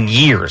 10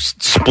 years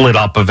split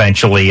up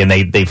eventually, and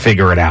they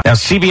figure it out. Now,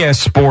 CBS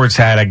Sports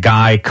had a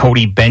guy,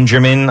 Cody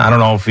Benjamin. I don't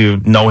know if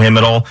you know him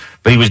at all,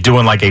 but he was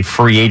doing like a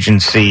free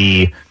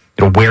agency,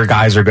 where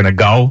guys are going to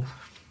go.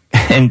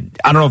 And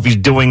I don't know if he's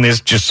doing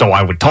this just so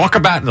I would talk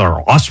about it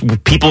or us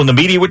people in the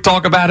media would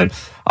talk about it.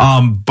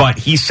 But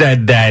he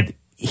said that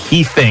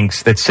he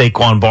thinks that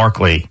Saquon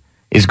Barkley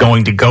is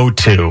going to go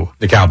to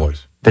the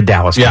Cowboys, the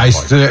Dallas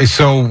Cowboys.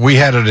 So we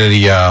had it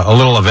at a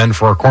little event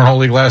for our cornhole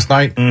league last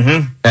night,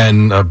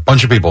 and a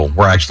bunch of people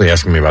were actually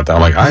asking me about that.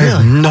 I'm like, I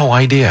have no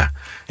idea.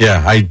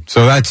 Yeah,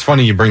 so that's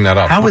funny you bring that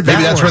up. How would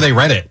Maybe that that's work? where they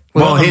read it.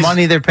 Well, the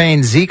money they're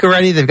paying Zeke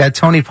already, they've got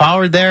Tony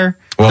Pollard there.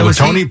 Well,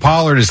 Tony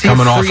Pollard is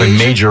coming off a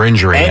major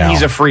injury and now.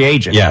 he's a free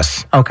agent.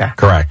 Yes. Okay.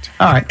 Correct.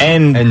 All right.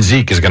 And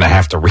Zeke is going to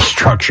have to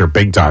restructure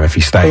big time if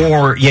he stays.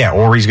 Or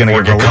he's going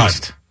to get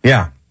released. Cut.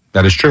 Yeah.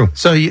 That is true.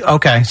 So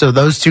so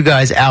those two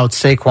guys out,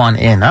 Saquon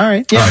in. All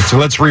right. Yeah. All right, so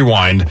let's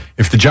rewind.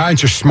 If the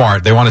Giants are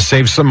smart, they want to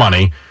save some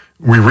money.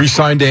 We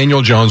re-sign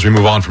Daniel Jones. We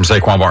move on from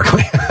Saquon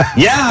Barkley.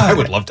 Yeah. I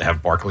would love to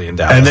have Barkley in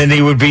Dallas. And then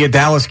he would be a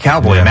Dallas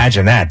Cowboy. Yeah.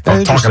 Imagine that.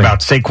 Don't talk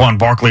about Saquon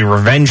Barkley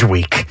Revenge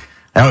Week.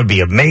 That would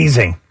be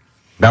amazing.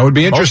 That would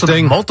be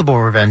interesting. Multiple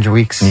revenge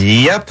weeks.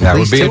 Yep. That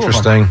would be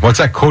interesting. What's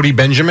that, Cody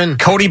Benjamin?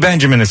 Cody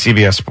Benjamin of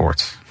CBS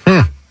Sports.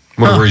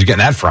 Where he's getting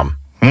that from?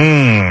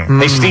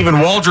 Hey, Stephen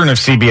Waldron of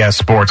CBS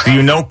Sports. Do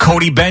you know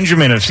Cody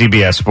Benjamin of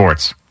CBS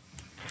Sports?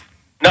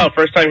 No,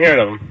 first time hearing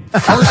of him.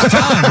 First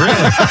time,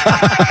 really?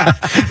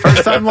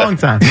 First time, long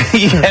time.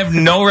 You have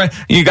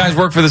you guys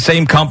work for the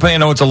same company. I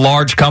know it's a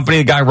large company.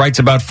 The guy writes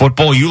about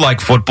football. You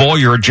like football.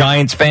 You're a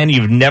Giants fan.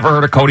 You've never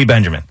heard of Cody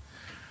Benjamin.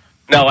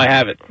 No, I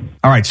haven't.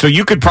 All right, so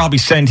you could probably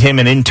send him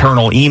an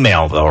internal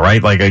email, though,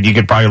 right? Like you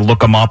could probably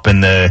look him up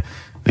in the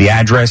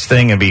address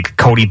thing and be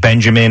Cody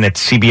Benjamin at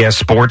CBS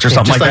Sports or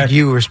something just like like that.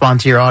 you respond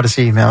to your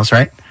Odyssey emails,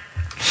 right?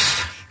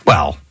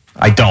 Well,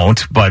 I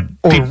don't, but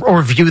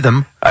or view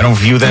them. I don't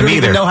view them you don't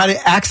either. Even know how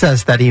to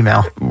access that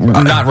email.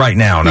 Not right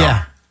now, no.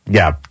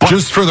 Yeah.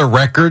 Just for the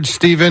record,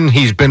 Stephen,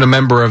 he's been a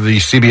member of the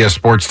CBS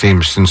Sports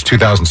team since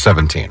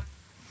 2017.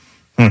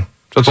 So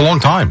it's a long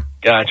time.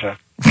 Gotcha.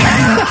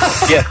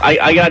 Yes,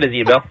 I got his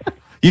email.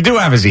 You do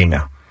have his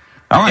email.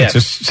 All right, Yeah.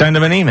 just send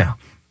him an email.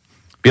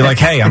 Be like,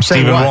 hey, I'm say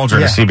Stephen what?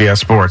 Waldron of Yeah. CBS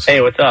Sports.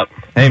 Hey, what's up?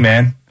 Hey,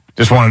 man.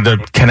 Just wanted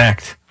to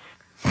connect.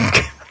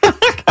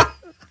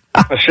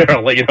 Sure,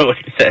 I'll let you know what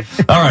he says.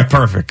 All right,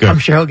 perfect. Good. I'm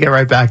sure he'll get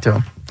right back to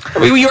him. I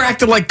mean, you're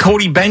acting like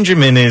Cody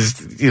Benjamin is,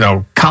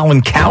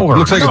 Colin Cowherd.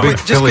 Looks like a big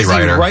Just Philly because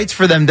he writer. writes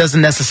for them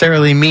doesn't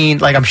necessarily mean,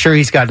 like, I'm sure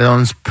he's got his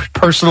own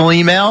personal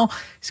email.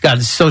 He's got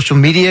his social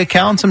media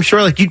accounts, I'm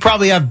sure. Like, you'd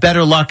probably have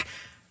better luck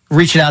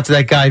reaching out to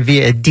that guy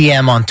via a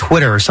DM on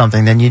Twitter or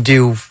something than you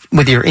do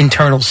with your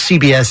internal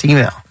CBS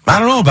email. I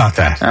don't know about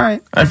that. All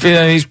right. I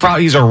feel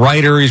he's a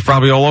writer. He's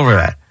probably all over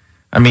that.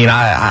 I mean,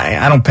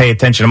 I don't pay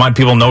attention to my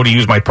people know to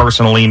use my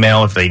personal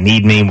email if they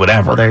need me,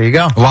 whatever. Well, there you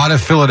go. A lot of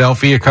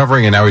Philadelphia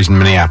covering, and now he's in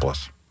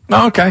Minneapolis.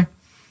 Oh, okay.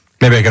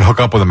 Maybe I could hook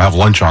up with him, have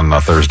lunch on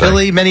Thursday.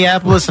 Philly,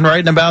 Minneapolis, and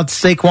writing about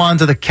Saquon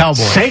to the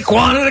Cowboys.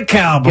 Saquon to the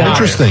Cowboys.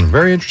 Interesting.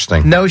 Very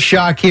interesting. No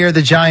shock here.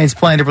 The Giants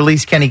plan to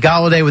release Kenny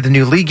Golladay with the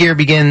new league year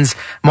begins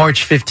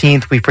March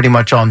 15th. We pretty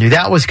much all knew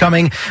that was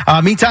coming.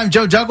 Meantime,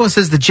 Joe Douglas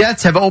says the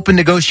Jets have opened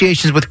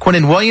negotiations with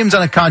Quinnen Williams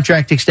on a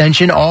contract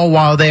extension, all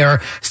while they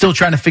are still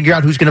trying to figure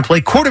out who's going to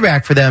play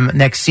quarterback for them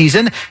next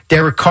season.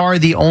 Derek Carr,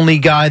 the only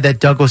guy that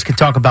Douglas can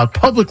talk about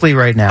publicly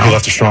right now. He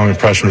left a strong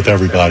impression with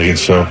everybody, and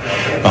so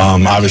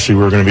obviously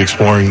we're going to be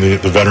exploring the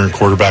veteran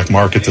quarterback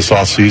market this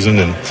offseason,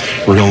 and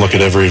we're going to look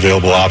at every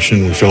available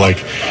option. We feel like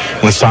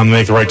when it's time to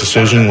make the right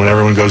decision, when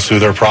everyone goes through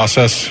their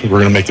process, we're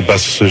going to make the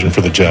best decision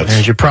for the Jets.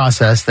 There's your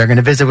process. They're going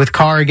to visit with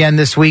Carr again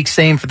this week.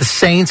 Same for the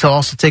Saints. He'll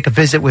also take a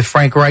visit with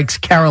Frank Reich's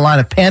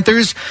Carolina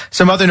Panthers.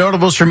 Some other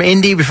notables from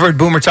Indy. We've heard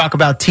Boomer talk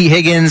about T.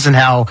 Higgins and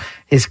how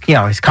his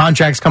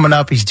contract's coming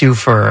up. He's due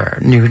for a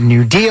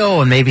new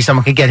deal, and maybe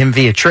someone could get him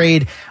via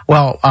trade.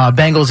 Well,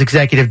 Bengals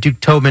executive Duke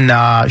Tobin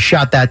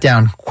shot that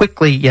down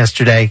quickly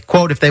yesterday.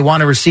 Quote, if they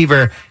want a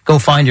receiver, go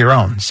find your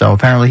own. So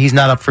apparently he's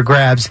not up for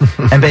grabs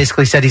and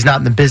basically said he's not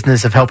in the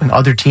business of helping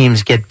other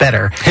teams get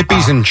better.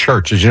 Hippies in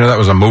church. Did you know that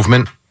was a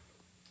movement?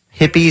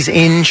 Hippies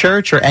in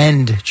church or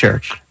end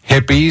church?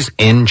 Hippies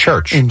in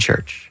church. In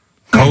church.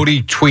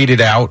 Cody tweeted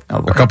out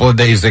a couple of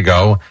days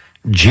ago,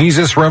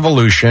 Jesus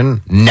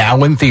Revolution,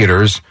 now in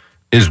theaters,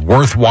 is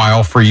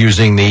worthwhile for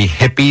using the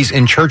hippies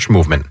in church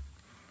movement.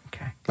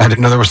 Okay. I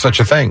didn't know there was such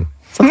a thing.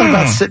 Something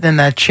about sitting in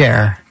that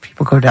chair.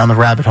 We'll go down the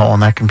rabbit hole on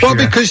that computer.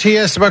 Well, because he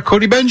asked about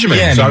Cody Benjamin.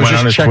 Yeah, so I and was he went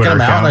on just his checking Twitter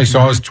him out, and I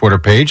saw his Twitter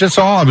page. That's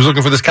all. I was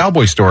looking for this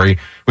Cowboy story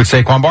with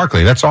Saquon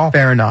Barkley. That's all.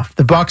 Fair enough.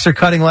 The Bucs are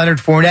cutting Leonard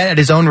Fournette at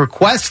his own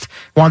request.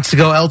 Wants to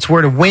go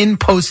elsewhere to win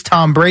post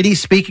Tom Brady.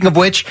 Speaking of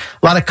which,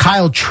 a lot of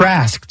Kyle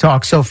Trask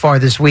talk so far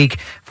this week.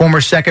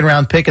 Former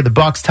second-round pick of the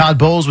Bucs, Todd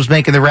Bowles, was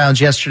making the rounds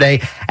yesterday.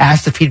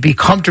 Asked if he'd be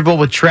comfortable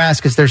with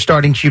Trask as their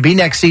starting QB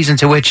next season,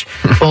 to which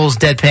Bowles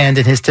deadpanned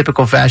in his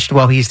typical fashion.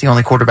 Well, he's the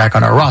only quarterback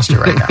on our roster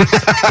right now.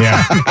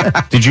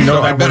 Yeah. Did you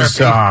know that was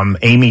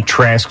Amy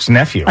Trask's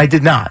nephew? I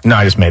did not. No,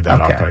 I just made that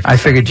Okay. up. I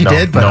figured you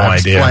did, but no I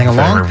was idea playing if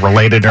they along. were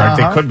related, or if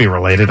they could be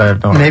related. I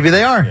have no Maybe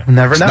they are. Never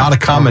know. It's not a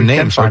common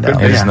name, so it could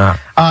be. It is not.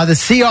 The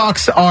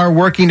Seahawks are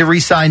working to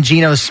re-sign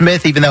Geno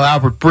Smith, even though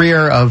Albert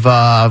Breer of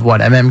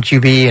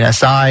MMQB and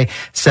SI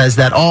says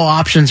that all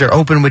options are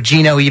open with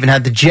Geno. He even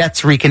had the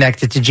Jets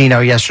reconnected to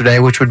Geno yesterday,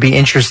 which would be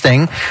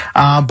interesting.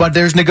 But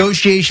there's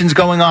negotiations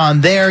going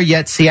on there,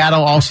 yet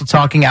Seattle also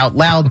talking out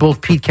loud,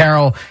 both Pete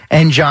Carroll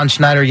and John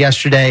Schneider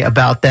yesterday,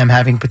 about them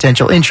having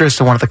potential interest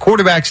in one of the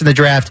quarterbacks in the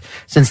draft,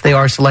 since they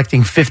are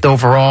selecting 5th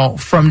overall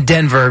from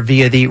Denver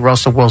via the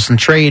Russell Wilson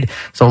trade.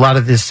 So a lot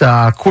of this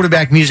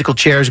quarterback musical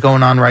chairs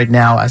going on right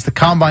now as the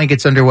combine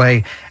gets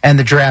underway and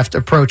the draft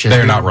approaches.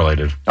 They're not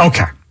related.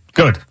 Okay,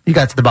 good. You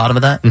got to the bottom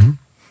of that? Mm-hmm.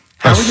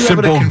 How A were you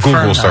able to simple confirm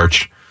Google that?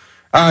 search.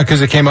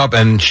 Because it came up,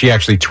 and she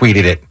actually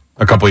tweeted it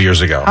a couple of years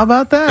ago. How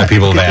about that? And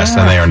people have Good asked, job.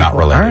 and they are not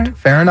related. All right,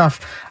 fair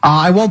enough.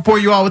 I won't bore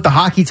you all with the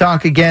hockey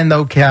talk again,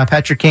 though.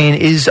 Patrick Kane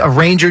is a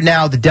Ranger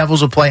now. The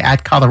Devils will play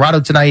at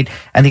Colorado tonight,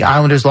 and the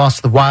Islanders lost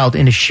to the Wild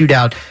in a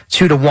shootout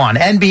 2-1.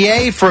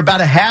 NBA, for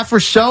about a half or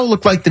so,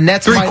 looked like the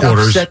Nets might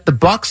upset the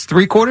Bucks.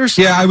 3/4?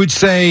 Yeah, I would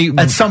say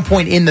at some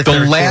point in the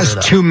third last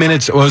quarter, 2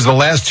 minutes was the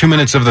last 2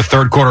 minutes of the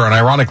third quarter, and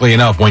ironically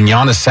enough, when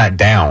Giannis sat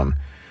down,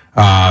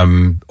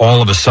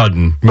 all of a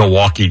sudden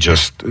Milwaukee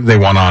they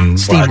went on a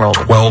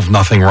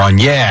 12-0 run.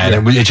 Yeah,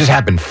 and it just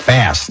happened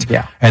fast.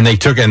 Yeah, and they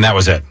took it, and that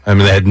was it. I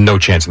mean, they had no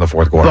chance in the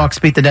fourth quarter. Bucks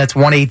beat the Nets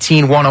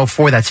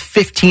 118-104. That's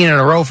 15 in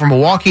a row for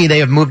Milwaukee. They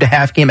have moved a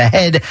half game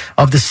ahead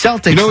of the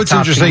Celtics. You know what's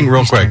interesting,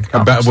 real quick,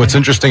 about what's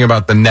interesting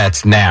about the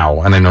Nets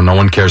now, and I know no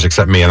one cares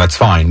except me, and that's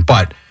fine,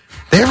 but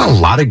they have a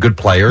lot of good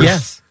players.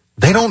 Yes.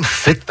 They don't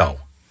fit, though.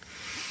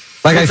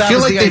 Like, I That feel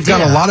was like the they've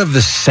got idea. a lot of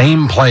the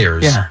same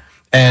players. Yeah.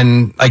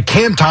 And, like,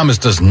 Cam Thomas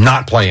does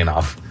not play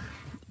enough.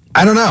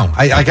 I don't know.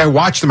 I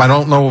watched them. I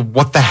don't know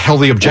what the hell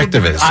the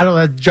objective is. I don't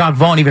know. John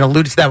Vaughn even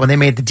alluded to that when they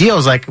made the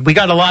deals. Like, we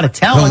got a lot of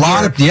talent.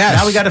 Yes.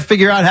 Now we got to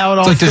figure out how it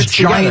all It's like fits this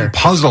giant together.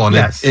 puzzle, and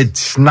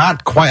it's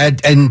not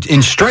quite. And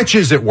in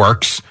stretches, it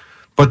works.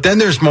 But then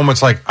there's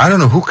moments like, I don't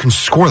know who can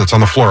score that's on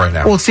the floor right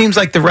now. Well, it seems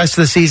like the rest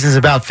of the season is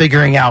about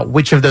figuring out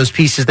which of those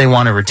pieces they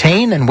want to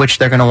retain and which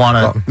they're going to want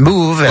to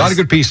move. A lot of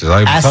good pieces. I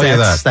will tell you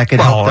that. Could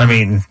Well, help them. I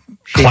mean,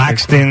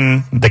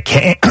 Claxton, the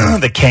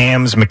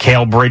Cams,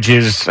 Mikal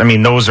Bridges. I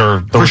mean, those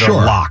are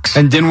locks.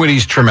 And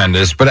Dinwiddie's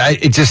tremendous, but I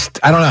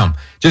don't know.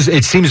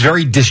 It seems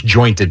very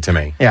disjointed to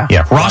me. Yeah.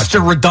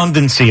 Roster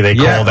redundancy, they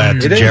call that,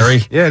 it is.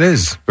 Jerry. Yeah, it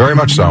is. Very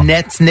much so.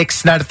 Nets,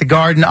 Knicks tonight at the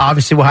Garden.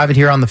 Obviously, we'll have it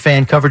here on the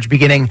fan coverage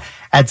beginning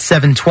at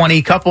 7:20.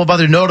 A couple of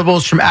other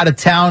notables from out of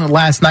town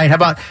last night. How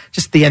about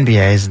just the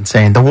NBA is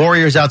insane. The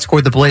Warriors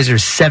outscored the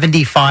Blazers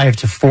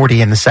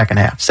 75-40 in the second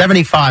half.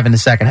 75 in the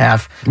second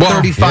half.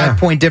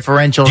 35-point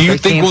differential. Do you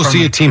think we'll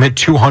see a team hit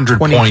 200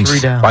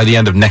 points by the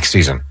end of next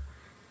season?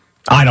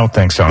 I don't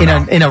think so.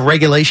 In a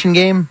regulation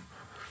game?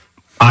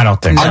 I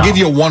don't think so. I'll give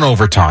you one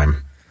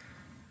overtime.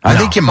 I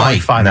think you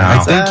might.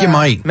 I think you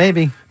might.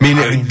 Maybe. I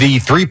mean, the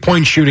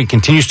three-point shooting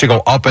continues to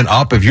go up and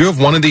up. If you have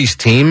one of these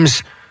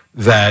teams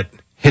that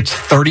hits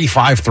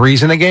 35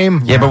 threes in a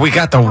game, yeah, but we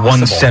got the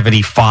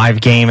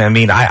 175 game. I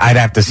mean, I'd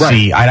have to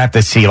see. I'd have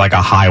to see like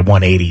a high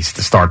 180s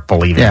to start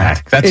believing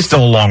that. That's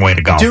still a long way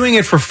to go. Doing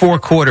it for 4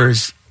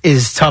 quarters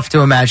is tough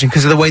to imagine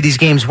because of the way these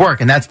games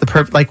work, and that's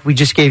the like we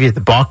just gave you. The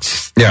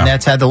Bucks, the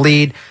Nets had the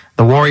lead.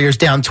 The Warriors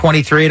down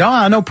 23.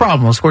 No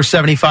problem. We'll score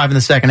 75 in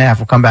the second half.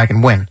 We'll come back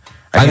and win.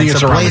 I think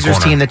it's a around the Blazers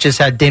corner. team that just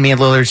had Damian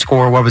Lillard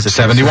score. What was it?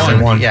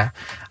 71. Yeah.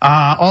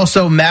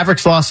 Also,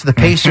 Mavericks lost to the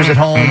Pacers at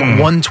home,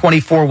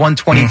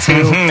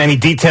 124-122. Any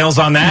details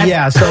on that?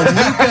 Yeah. So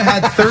Luka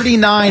had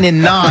 39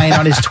 and 9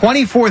 on his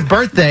 24th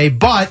birthday,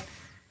 but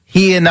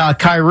he and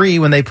Kyrie,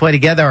 when they play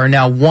together, are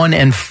now 1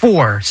 and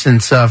 4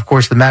 since, of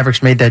course, the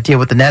Mavericks made that deal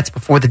with the Nets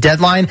before the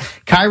deadline.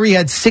 Kyrie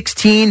had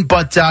 16,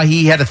 but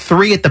he had a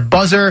 3 at the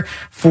buzzer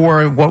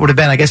for what would have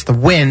been, I guess, the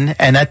win,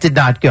 and that did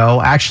not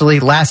go. Actually,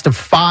 last of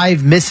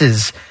 5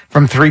 misses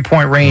from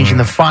 3-point range in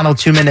the final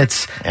 2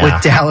 minutes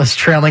with Dallas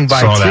trailing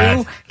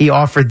by 2. He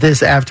offered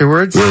this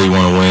afterwards. Really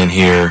want to win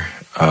here.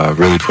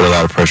 Really put a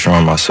lot of pressure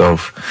on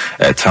myself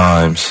at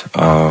times.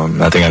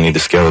 I think I need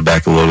to scale it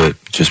back a little bit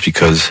just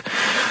because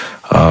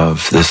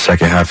of this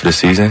second half of the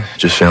season.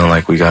 Just feeling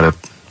like we got to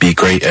be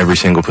great every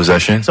single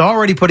possession. It's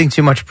already putting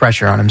too much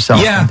pressure on himself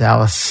in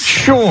Dallas.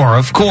 Sure,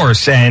 of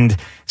course. And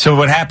so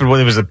what happened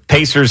was the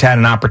Pacers had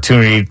an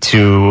opportunity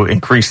to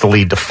increase the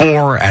lead to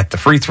 4 at the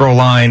free throw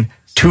line.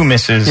 2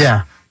 misses.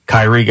 Yeah.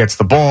 Kyrie gets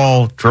the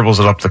ball,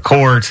 dribbles it up the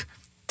court,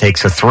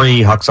 takes a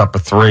three, hucks up a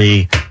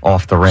three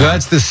off the rim.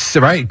 So that's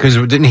right, because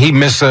didn't he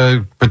miss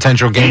a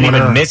potential game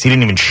winner? He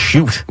didn't even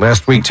shoot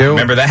last week too.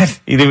 Remember that?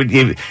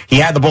 He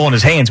had the ball in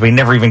his hands, but he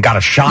never even got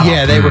a shot.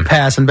 Yeah, they were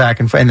passing back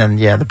and forth, and then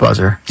the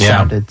buzzer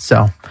sounded.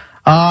 So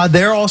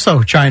they're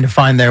also trying to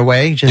find their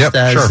way, just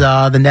as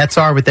the Nets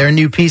are with their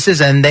new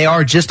pieces, and they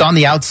are just on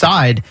the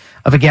outside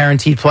of a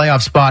guaranteed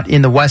playoff spot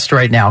in the West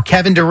right now.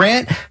 Kevin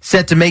Durant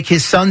set to make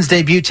his Suns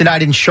debut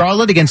tonight in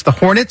Charlotte against the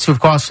Hornets, who of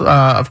course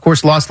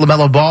lost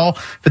LaMelo Ball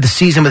for the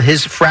season with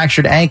his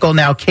fractured ankle.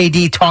 Now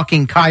KD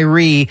talking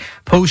Kyrie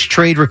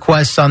post-trade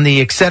requests on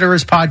the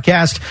Etceteras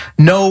podcast.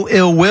 No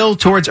ill will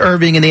towards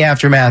Irving in the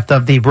aftermath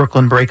of the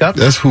Brooklyn breakup.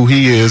 That's who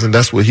he is, and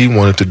that's what he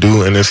wanted to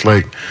do, and it's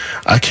like,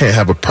 I can't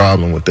have a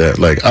problem with that.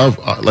 Like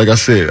I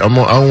said, I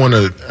don't want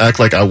to act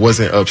like I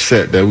wasn't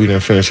upset that we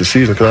didn't finish the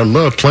season, because I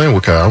love playing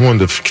with Kyle. I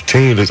wanted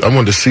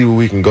to see where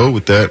we can go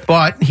with that.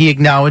 But he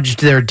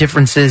acknowledged their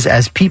differences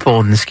as people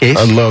in this case.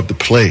 I love to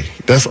play.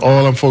 That's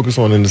all I'm focused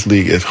on in this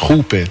league is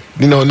hooping.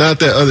 Not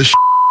that other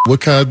what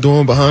Kyle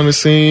doing behind the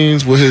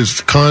scenes, what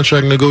his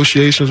contract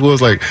negotiations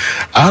was. Like,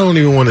 I don't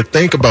even want to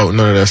think about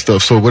none of that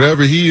stuff. So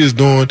whatever he is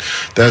doing,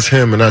 that's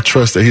him, and I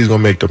trust that he's going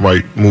to make the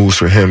right moves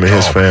for him and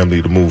his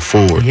family to move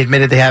forward. He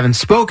admitted they haven't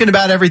spoken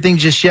about everything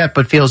just yet,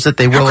 but feels that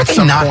they will at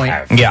some point.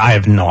 Yeah, I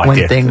have no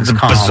idea. When things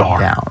calm bizarre.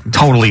 down.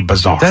 Totally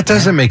bizarre. That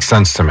doesn't make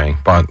sense to me,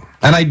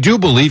 and I do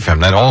believe him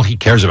that all he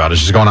cares about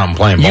is just going out and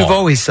playing ball. You've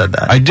always said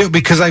that. I do,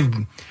 because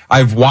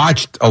I've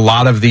watched a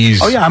lot of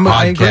these podcasts.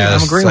 I agree.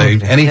 I'm agreeing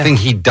with you. Anything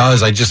he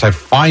does, I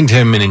find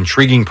him an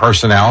intriguing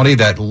personality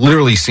that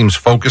literally seems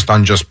focused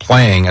on just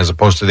playing as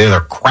opposed to the other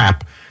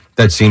crap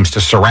that seems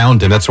to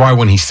surround him. That's why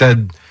when he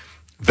said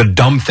the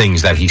dumb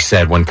things that he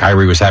said when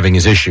Kyrie was having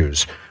his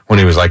issues, when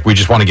he was like, we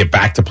just want to get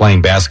back to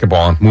playing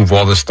basketball and move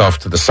all this stuff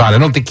to the side. I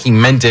don't think he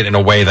meant it in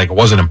a way like it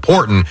wasn't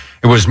important.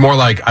 It was more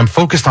like, I'm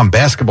focused on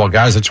basketball,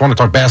 guys. I just want to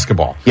talk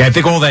basketball. Yeah, I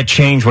think all that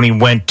changed when he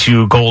went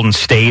to Golden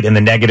State and the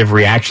negative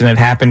reaction that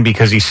happened,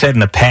 because he said in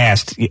the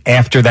past,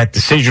 after that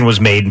decision was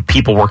made,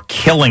 people were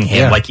killing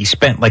him. Like, he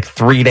spent like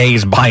 3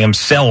 days by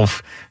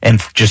himself and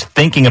just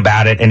thinking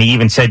about it. And he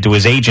even said to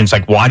his agents,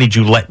 like, why did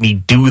you let me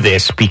do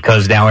this?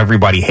 Because now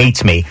everybody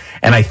hates me.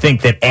 And I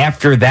think that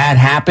after that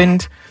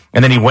happened,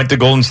 and then he went to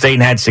Golden State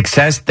and had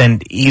success, then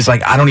he's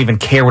like, I don't even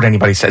care what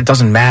anybody said. It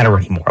doesn't matter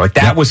anymore. Like,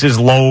 that was his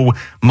low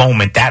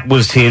moment. That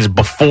was his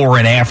before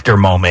and after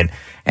moment.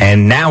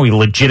 And now he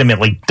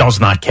legitimately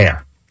does not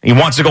care. He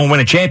wants to go and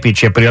win a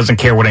championship, but he doesn't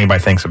care what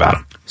anybody thinks about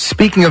him.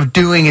 Speaking of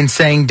doing and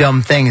saying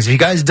dumb things, have you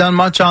guys done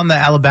much on the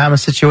Alabama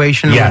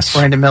situation? Yes. With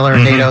Brandon Miller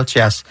and Nate Oates?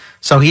 Yes.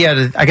 So he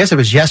had, I guess it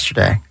was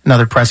yesterday,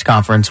 another press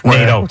conference. Where,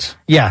 Nate Oates.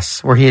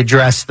 Yes, where he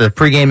addressed the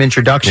pregame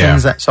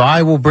introductions. Yeah. So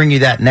I will bring you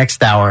that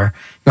next hour.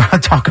 You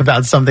want to talk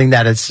about something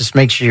that just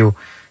makes you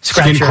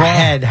scratch your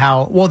head.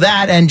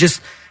 That and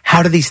just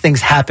how do these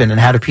things happen and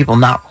how do people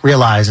not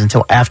realize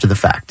until after the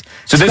fact?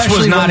 So this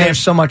was not there's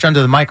so much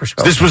under the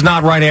microscope. This was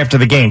not right after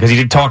the game, because he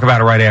did talk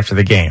about it right after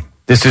the game.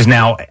 This is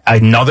now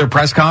another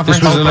press conference?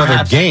 This was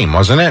another game,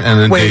 wasn't it? And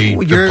then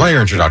the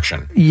player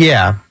introduction.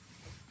 Yeah.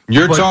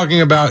 You're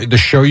talking about the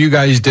show you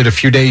guys did a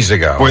few days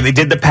ago. Where they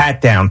did the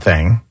pat-down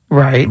thing.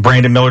 Right.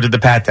 Brandon Miller did the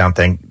pat-down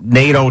thing.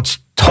 Nate Oates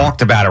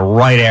talked about it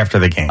right after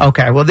the game.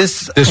 Okay, well,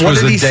 this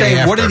was the day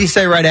after. What did he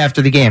say right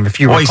after the game, if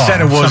you recall? He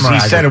said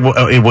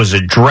it was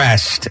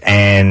addressed,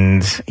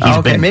 and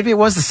maybe it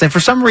was the same. For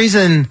some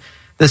reason,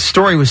 the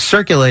story was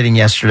circulating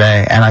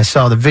yesterday, and I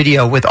saw the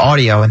video with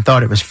audio and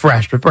thought it was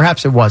fresh, but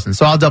perhaps it wasn't.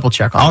 So I'll double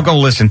check on it. I'll go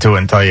listen to it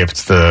and tell you if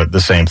it's the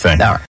same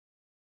thing. All right.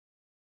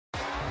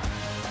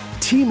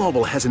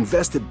 T-Mobile has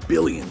invested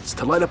billions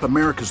to light up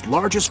America's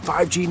largest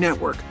 5G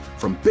network,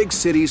 from big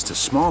cities to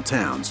small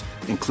towns,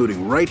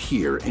 including right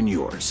here in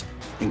yours.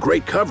 And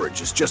great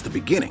coverage is just the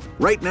beginning.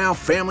 Right now,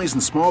 families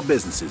and small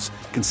businesses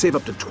can save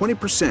up to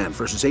 20%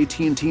 versus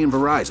AT&T and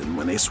Verizon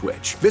when they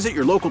switch. Visit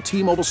your local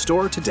T-Mobile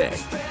store today.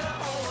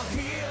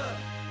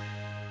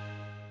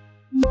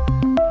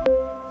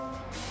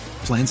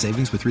 Plan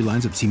savings with 3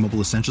 lines of T-Mobile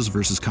Essentials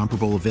versus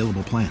comparable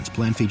available plans.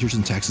 Plan features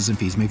and taxes and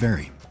fees may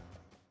vary.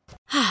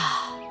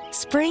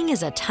 Spring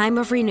is a time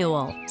of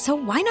renewal, so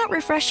why not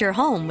refresh your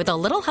home with a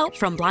little help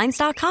from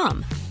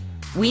Blinds.com?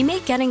 We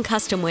make getting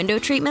custom window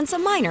treatments a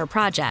minor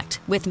project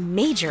with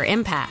major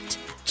impact.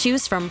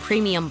 Choose from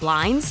premium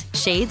blinds,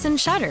 shades, and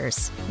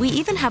shutters. We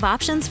even have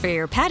options for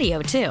your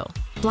patio, too.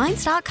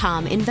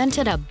 Blinds.com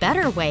invented a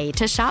better way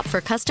to shop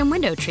for custom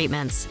window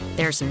treatments.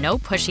 There's no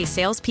pushy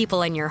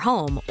salespeople in your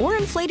home or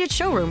inflated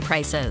showroom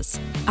prices.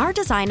 Our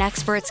design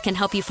experts can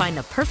help you find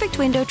the perfect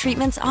window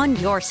treatments on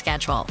your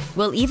schedule.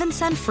 We'll even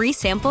send free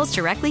samples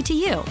directly to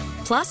you.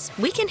 Plus,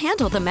 we can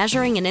handle the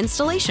measuring and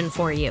installation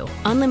for you.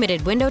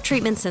 Unlimited window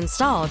treatments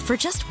installed for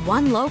just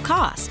one low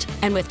cost.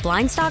 And with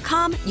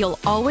Blinds.com, you'll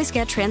always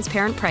get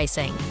transparent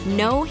pricing.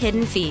 No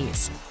hidden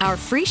fees. Our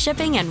free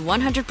shipping and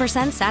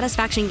 100%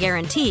 satisfaction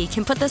guarantee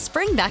can put the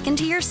spring back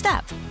into your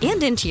step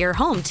and into your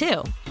home,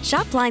 too.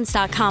 Shop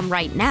Blinds.com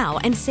right now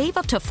and save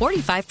up to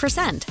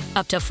 45%.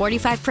 Up to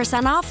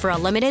 45% off for a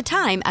limited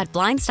time at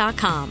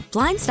Blinds.com.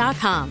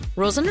 Blinds.com.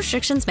 Rules and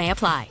restrictions may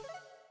apply.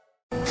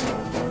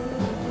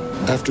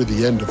 After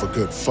the end of a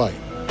good fight,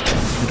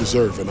 you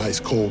deserve an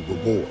ice-cold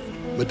reward.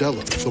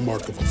 Modelo, the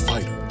mark of a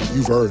fighter.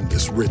 You've earned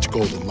this rich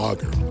golden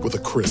lager with a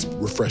crisp,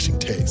 refreshing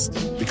taste.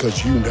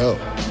 Because you know,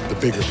 the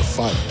bigger the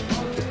fight,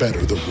 the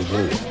better the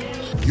reward.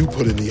 You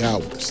put in the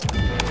hours,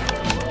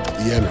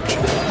 the energy,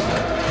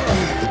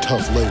 the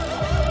tough labor.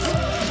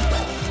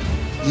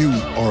 You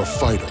are a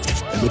fighter,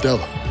 and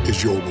Modelo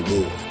is your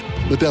reward.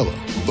 Modelo,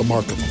 the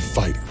mark of a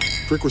fighter.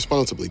 Drink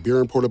responsibly. Beer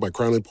imported by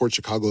Crown Imports,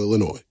 Chicago,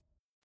 Illinois.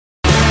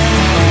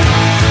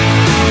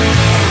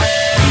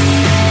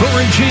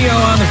 Boomer and Gio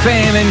on the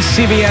Fan and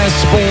CBS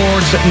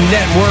Sports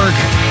Network.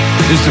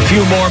 Just a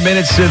few more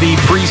minutes to the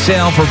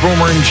pre-sale for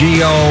Boomer and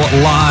Gio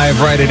live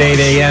right at 8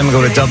 a.m.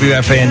 Go to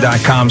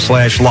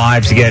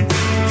WFAN.com/live to get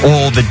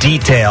all the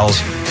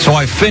details. So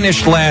I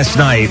finished last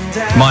night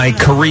my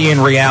Korean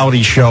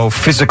reality show,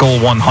 Physical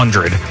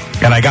 100,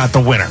 and I got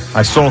the winner.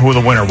 I saw who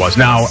the winner was.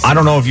 Now, I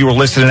don't know if you were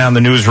listening out in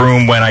the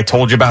newsroom when I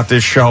told you about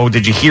this show.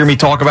 Did you hear me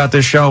talk about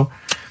this show?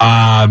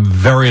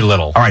 Very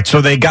little. All right, so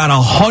they got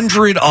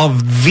 100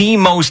 of the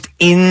most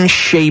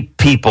in-shape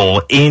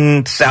people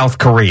in South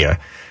Korea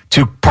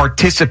to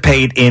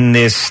participate in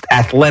this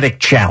athletic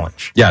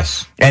challenge.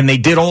 Yes. And they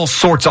did all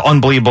sorts of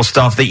unbelievable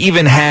stuff. They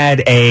even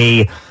had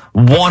a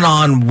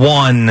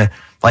one-on-one,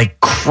 like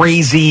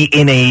crazy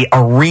in a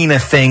arena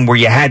thing where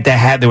you had to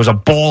have, there was a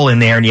ball in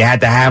there and you had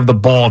to have the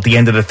ball at the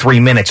end of the 3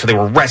 minutes. So they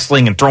were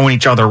wrestling and throwing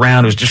each other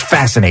around. It was just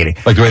fascinating.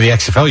 Like the way the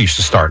XFL used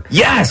to start.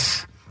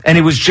 Yes. And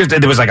it was just,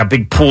 there was like a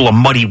big pool of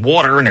muddy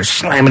water and they're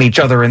slamming each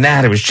other in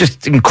that. It was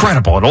just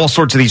incredible. And all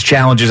sorts of these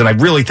challenges. And I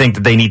really think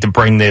that they need to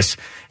bring this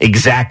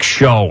exact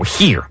show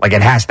here. Like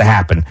it has to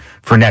happen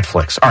for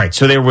Netflix. All right.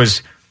 So there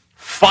was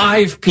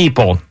 5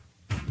 people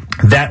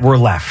that were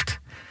left.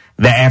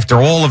 That after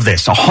all of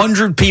this,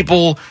 100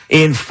 people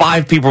in,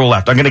 5 people were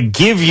left. I'm going to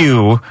give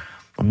you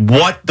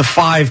what the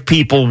 5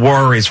 people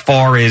were as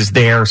far as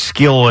their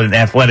skill in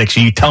athletics.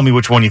 And you tell me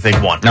which one you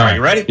think won. All right.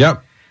 You ready?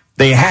 Yep.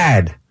 They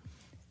had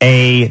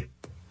I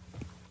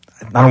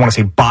don't want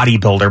to say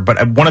bodybuilder,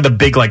 but one of the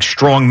big like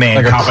strongman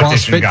like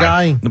competition CrossFit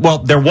guy. Well,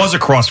 there was a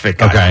CrossFit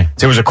guy. Okay.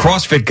 There was a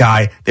CrossFit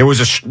guy. There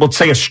was let's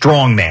say a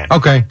strongman.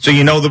 Okay. So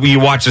you know that when you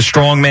watch the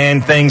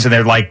strongman things and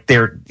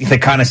they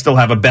kind of still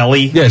have a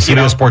belly. Yeah,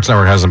 CBS Sports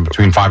Network has them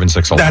between 5 and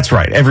 6 a lot. That's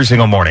right. Every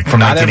single morning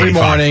from Not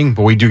 1985. every morning,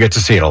 but we do get to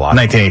see it a lot.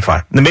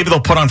 1985. Then maybe they'll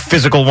put on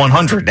Physical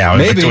 100 now.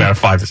 Maybe. 2 out of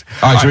 5.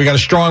 All right, so we got a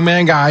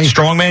strongman guy.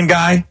 Strongman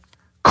guy,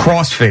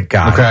 CrossFit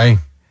guy. Okay.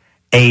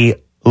 A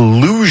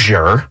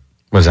loser.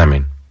 What does that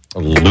mean? A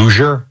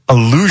loser? A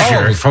loser.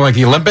 Oh, from like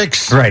the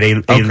Olympics? Right,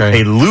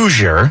 a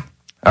loser,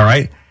 all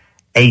right,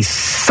 a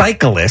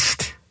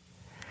cyclist,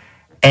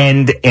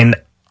 and an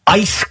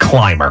ice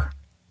climber.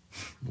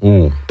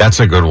 Ooh, that's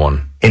a good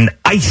one. An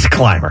ice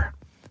climber.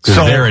 Because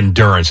their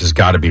endurance has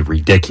got to be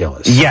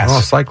ridiculous. Yes. Oh,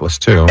 a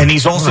cyclist, too. And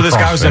he's also, this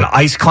guy was an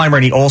ice climber,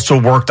 and he also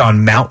worked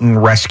on mountain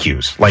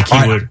rescues. Like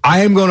he would.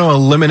 I am going to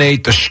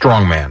eliminate the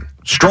strongman.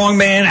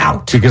 Strongman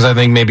out. Because I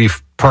think maybe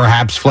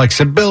perhaps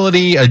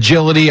flexibility,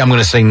 agility. I'm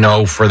going to say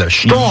no for the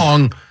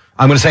strong.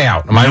 I'm going to say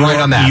out. Am I right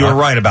on that? You're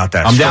right about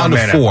that. I'm down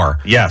to 4.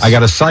 Yes. I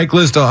got a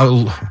cyclist,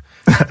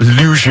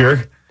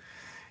 loser.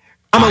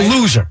 I'm a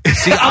loser.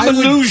 See, I'm a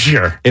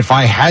loser. If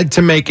I had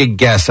to make a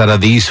guess out of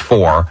these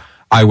 4,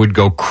 I would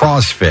go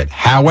CrossFit.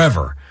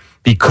 However,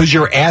 because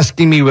you're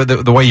asking me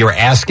the way you're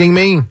asking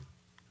me,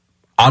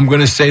 I'm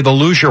going to say the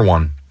loser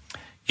one.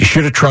 You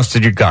should have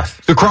trusted your gut.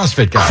 The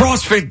CrossFit guy.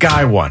 CrossFit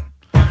guy won.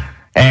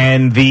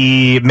 And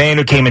the man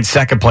who came in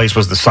second place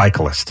was the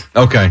cyclist.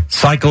 Okay.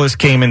 Cyclist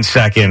came in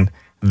second.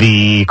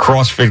 The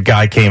CrossFit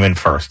guy came in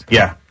first.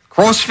 Yeah.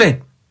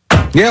 CrossFit.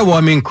 Yeah, well,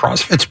 I mean,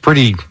 CrossFit's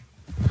pretty...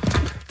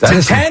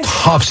 That's intense.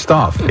 Tough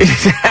stuff.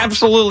 It's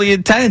absolutely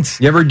intense.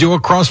 You ever do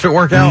a CrossFit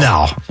workout?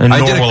 No.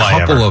 I did a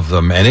couple of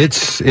them, and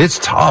it's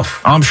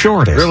tough. I'm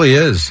sure it is. It really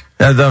is.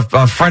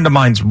 A friend of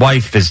mine's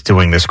wife is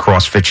doing this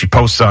CrossFit. She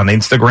posts on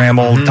Instagram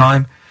all the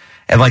time.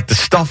 And, like, the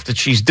stuff that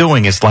she's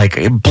doing is, like,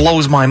 it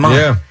blows my mind.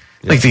 Yeah.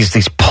 Like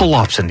these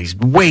pull-ups and these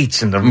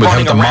weights and the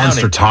running the around.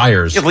 Monster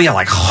tires. Yeah,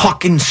 like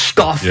hucking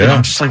stuff. Yeah. And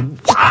I'm just like,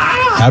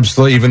 wow.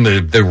 Absolutely. Even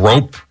the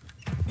rope.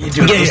 You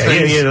do those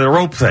things. Yeah, the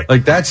rope thing.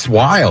 Like, that's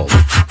wild.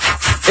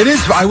 It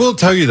is. I will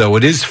tell you, though,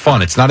 it is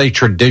fun. It's not a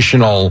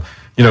traditional,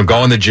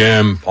 go in the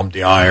gym, pump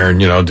the iron,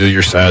 do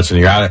your sets, and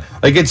you got it.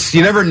 Like,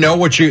 you never know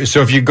what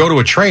so if you go to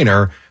a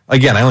trainer,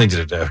 again, I only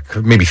did it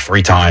maybe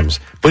 3 times,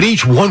 but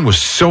each one was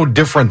so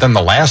different than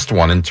the last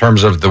one in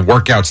terms of the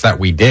workouts that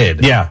we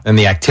did. Yeah. And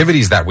the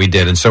activities that we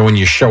did. And so when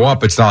you show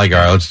up, it's not like, all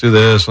right, let's do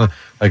this.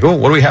 Like, oh,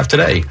 what do we have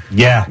today?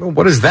 Yeah. Well,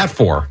 what is that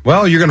for?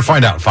 Well, you're going to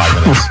find out in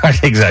 5 minutes.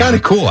 Right, exactly. Kind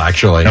of cool,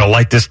 actually. You got to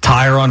light this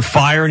tire on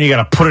fire and you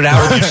got to put it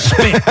out with your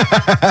spit.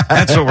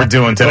 That's what we're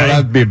doing today. Well,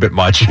 that'd be a bit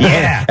much.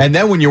 Yeah. And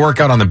then when you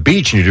work out on the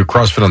beach and you do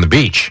CrossFit on the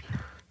beach,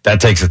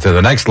 that takes it to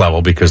the next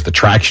level because the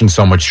traction's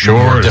so much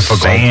more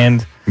difficult.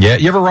 Sand. Yeah.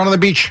 You ever run on the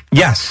beach?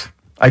 Yes.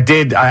 I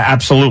did,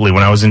 absolutely.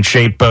 When I was in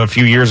shape a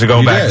few years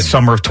ago,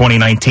 summer of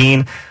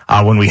 2019,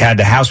 when we had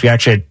the house, we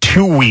actually had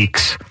 2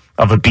 weeks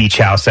of a beach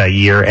house that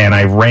year, and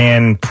I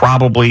ran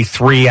probably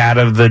 3 out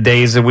of the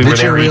days that we were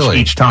there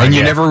each time. And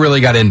you never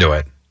really got into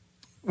it.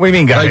 What do you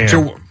mean got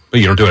into it?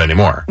 You don't do it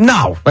anymore.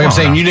 No. Like I'm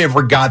saying, you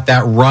never got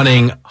that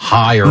running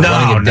high or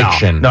running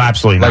addiction. No,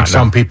 absolutely not. Like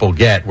some people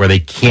get where they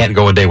can't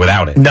go a day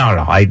without it. No,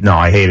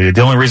 I hated it.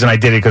 The only reason I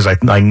did it because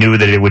I knew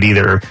that it would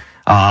either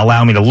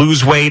allow me to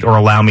lose weight or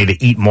allow me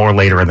to eat more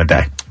later in the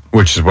day.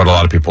 Which is what a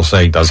lot of people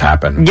say does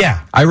happen.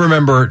 Yeah. I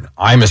remember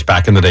Imus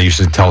back in the day used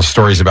to tell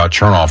stories about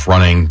Chernoff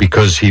running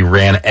because he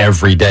ran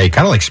every day,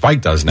 kind of like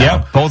Spike does now.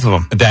 Yeah, both of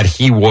them. That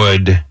he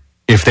would,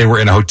 if they were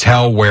in a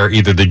hotel where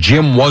either the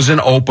gym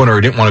wasn't open or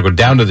he didn't want to go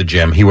down to the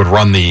gym, he would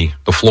run the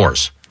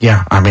floors.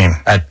 Yeah, I mean.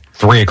 At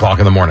 3 o'clock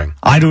in the morning.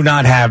 I do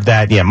not have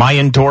that. Yeah, my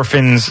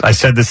endorphins, I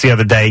said this the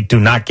other day, do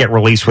not get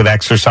released with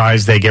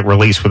exercise. They get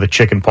released with a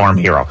chicken parm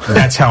hero.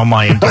 That's how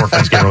my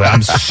endorphins get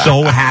released. I'm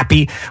so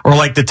happy. Or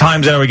like the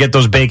times that I would get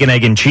those bacon,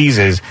 egg, and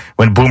cheeses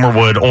when Boomer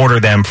would order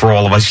them for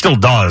all of us. He still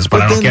does,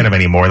 but I don't get them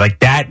anymore. Like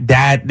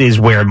that is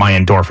where my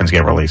endorphins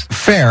get released.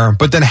 Fair,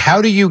 but then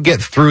how do you get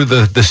through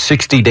the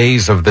 60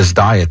 days of this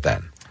diet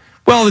then?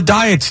 Well, the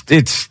diet's,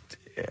 because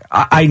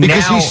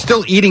he's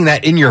still eating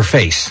that in your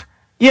face.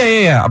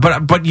 Yeah.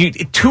 But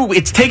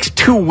it takes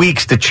 2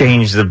 weeks to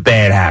change the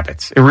bad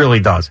habits. It really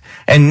does.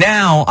 And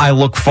now I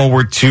look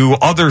forward to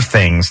other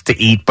things to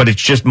eat, but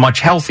it's just much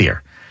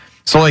healthier.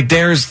 So like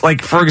there's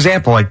like, for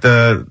example, like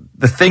the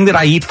thing that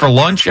I eat for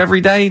lunch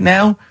every day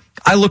now,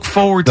 I look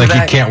forward to that.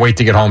 Like you can't wait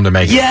to get home to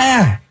make it.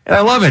 Yeah. And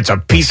I love it. It's a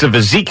piece of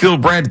Ezekiel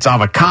bread. It's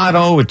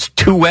avocado. It's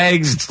 2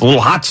 eggs. It's a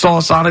little hot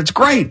sauce on it. It's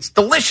great. It's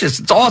delicious.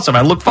 It's awesome.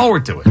 I look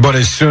forward to it. But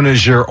as soon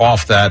as you're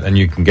off that and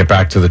you can get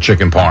back to the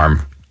chicken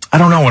parm, I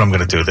don't know what I'm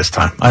going to do this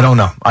time. I don't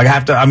know.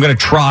 I'm going to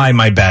try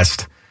my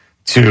best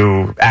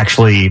to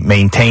actually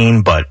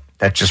maintain, but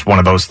that's just one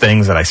of those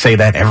things that I say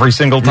that every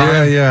single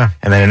time. Yeah.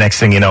 And then the next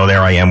thing you know,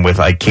 there I am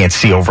with, I can't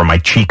see over my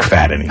cheek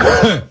fat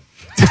anymore.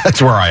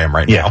 That's where I am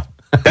right now.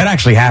 That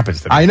actually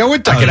happens to me. I know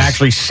it does. I can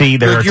actually see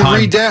there like are times.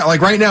 Read down,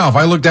 like right now, if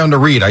I look down to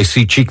read, I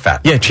see cheek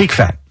fat. Yeah, cheek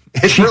fat.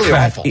 It's cheek really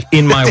fat awful.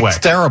 In my way. It's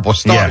terrible.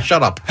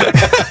 Shut up.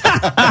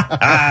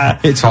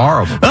 It's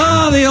horrible.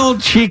 Oh, the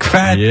old cheek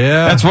fat.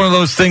 Yeah. That's one of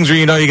those things where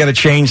you know you got to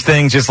change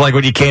things, just like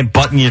when you can't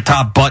button your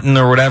top button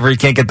or whatever. You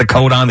can't get the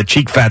coat on. The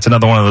cheek fat's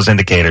another one of those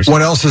indicators.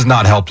 What else has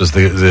not helped is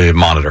the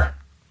monitor.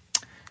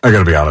 I got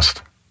to be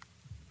honest.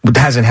 It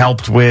hasn't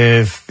helped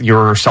with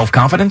your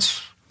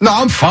self-confidence? No,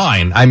 I'm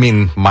fine. I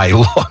mean, my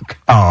look.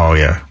 Oh,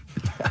 yeah.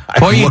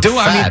 Well, you do.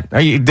 Fat.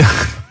 I mean,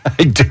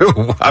 I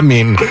do. I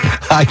mean,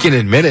 I can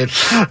admit it.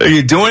 Are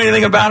you doing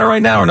anything about it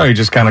right now, or no? You're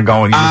just kind of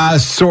going.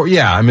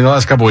 Yeah. I mean, the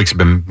last couple of weeks have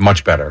been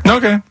much better.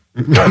 Okay,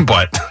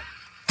 but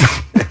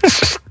it's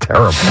just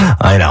terrible.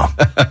 I know.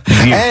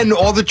 And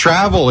all the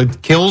travel,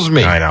 it kills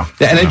me. I know.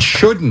 And it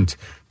shouldn't.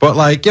 But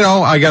like, you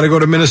know, I got to go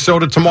to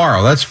Minnesota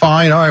tomorrow. That's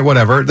fine. All right,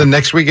 whatever. The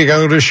next week I got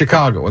to go to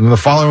Chicago. And then the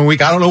following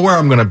week, I don't know where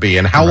I'm going to be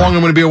and how long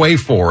I'm going to be away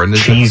for. And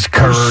cheese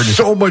curd.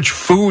 So much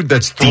food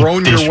that's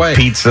thrown your way.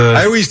 Pizza.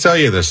 I always tell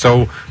you this.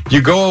 So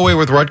you go away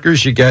with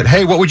Rutgers, you get,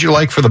 hey, what would you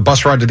like for the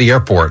bus ride to the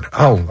airport?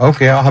 Oh,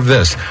 okay, I'll have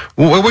this.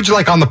 What would you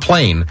like on the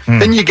plane?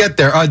 Then you get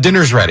there,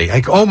 dinner's ready.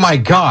 Like, oh my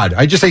God,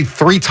 I just ate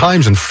 3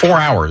 times in 4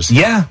 hours.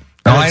 Yeah.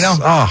 No, I know.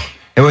 Oh.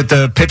 And with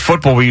the Pitt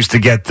football, we used to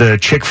get the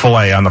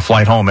Chick-fil-A on the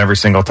flight home every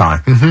single time.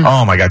 Mm-hmm.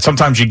 Oh, my God.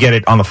 Sometimes you get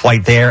it on the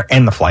flight there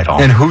and the flight home.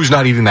 And who's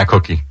not eating that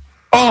cookie?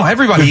 Oh,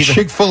 everybody. The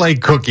Chick-fil-A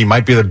cookie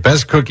might be the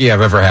best cookie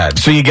I've ever had.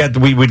 So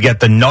we would get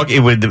the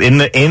nugget in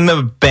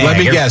the bag. Let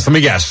me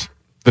guess.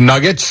 The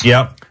nuggets.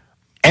 Yep.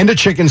 And a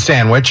chicken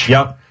sandwich.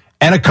 Yep.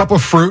 And a cup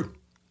of fruit.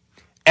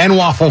 And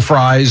waffle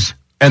fries.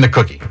 And the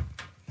cookie.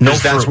 No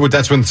fruit.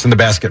 That's what's in the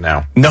basket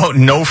now.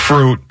 No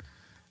fruit.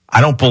 I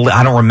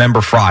don't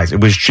remember fries.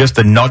 It was just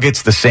the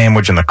nuggets, the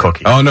sandwich, and the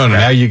cookie. Oh, no.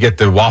 Now you get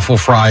the waffle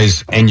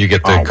fries and you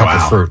get the cup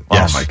of fruit.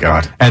 Yes. Oh, my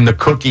God. And the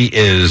cookie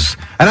is,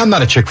 and I'm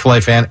not a Chick-fil-A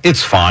fan.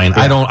 It's fine.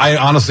 Yeah. I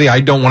honestly,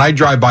 when I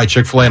drive by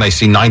Chick-fil-A and I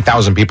see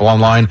 9,000 people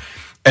online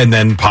and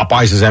then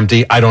Popeyes is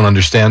empty, I don't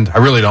understand. I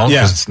really don't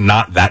because it's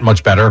not that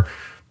much better.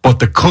 But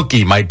the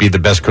cookie might be the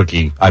best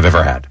cookie I've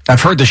ever had.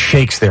 I've heard the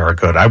shakes there are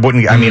good. I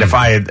wouldn't. I mean, if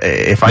I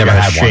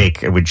got a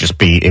shake, it would just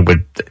be. It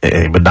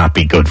would not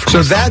be good for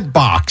me. So that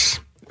box.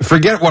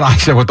 Forget what I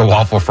said with the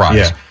waffle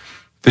fries.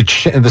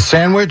 Yeah. The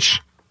sandwich,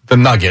 the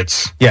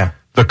nuggets,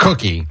 the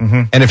cookie,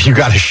 and if you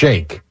got a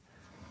shake,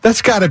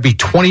 that's got to be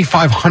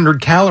 2,500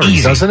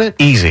 calories, doesn't it?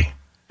 Easy.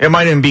 It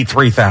might even be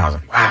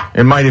 3,000. Wow.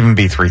 It might even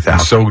be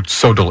 3,000.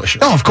 So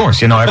delicious. Oh, of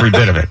course. Every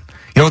bit of it.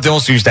 You know what they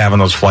also used to have on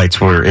those flights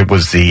where it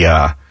was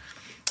the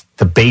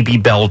Baby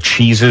Bell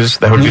cheeses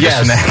that would be the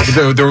snacks.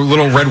 The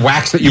little red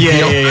wax that you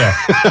peel. Yeah.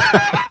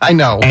 I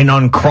know. And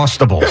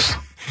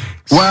Uncrustables.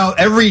 Well,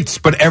 every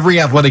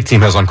athletic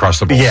team has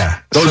Uncrustables. Yeah.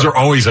 Those are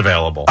always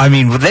available. I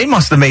mean, they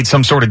must have made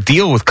some sort of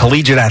deal with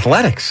collegiate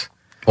athletics.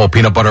 Well,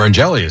 peanut butter and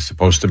jelly is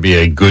supposed to be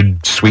a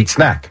good sweet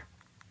snack.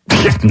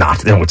 It's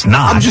not.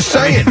 I'm just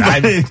saying.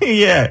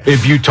 Yeah.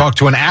 If you talk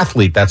to an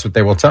athlete, that's what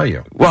they will tell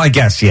you. Well, I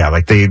guess, yeah.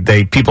 Like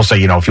people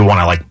say, if you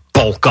want to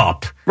bulk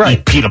up,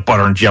 eat peanut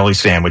butter and jelly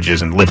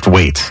sandwiches and lift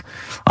weights.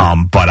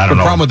 But I don't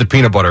know. The problem with the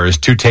peanut butter is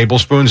 2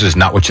 tablespoons is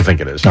not what you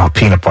think it is. No,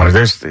 peanut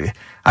butter.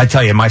 I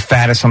tell you, my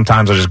fattest,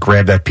 sometimes I'll just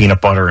grab that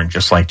peanut butter and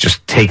just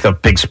take a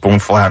big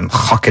spoonful out and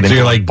huck it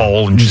into a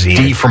bowl and just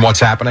eat it. From what's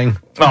happening?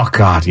 Oh,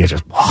 God. Yeah,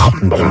 just.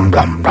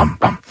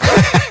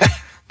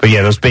 But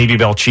yeah, those Baby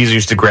Bell cheeses, I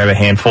used to grab a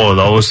handful of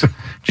those,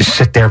 just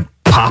sit there,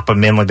 pop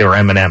them in like they were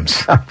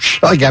M&Ms.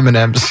 Like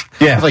M&Ms?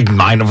 Yeah. Like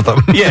 9 of them.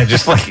 Yeah,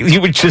 just like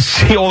you would just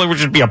see, there would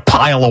just be a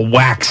pile of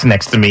wax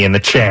next to me in the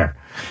chair.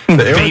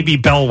 Baby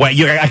Bell wax.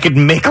 I could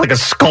make like a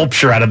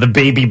sculpture out of the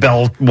Baby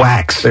Bell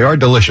wax. They are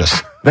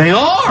delicious. They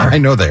are. I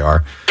know they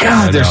are.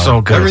 God, they're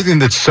so good. Everything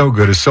that's so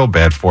good is so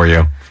bad for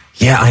you.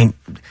 Yeah,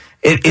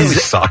 it really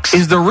sucks.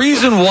 Is the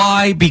reason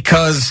why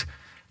because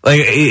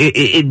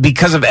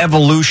because of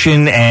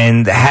evolution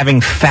and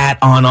having fat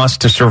on us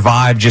to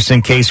survive, just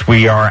in case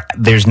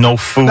there's no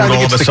food I think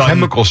all of a it's the sudden.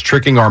 Chemicals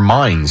tricking our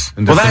minds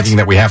into thinking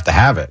that we have to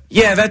have it.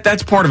 Yeah,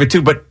 that's part of it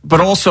too. But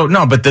also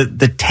but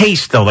the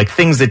taste though, like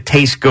things that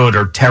taste good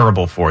are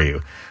terrible for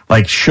you,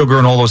 like sugar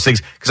and all those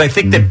things. Because I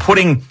think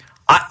that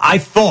I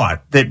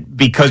thought that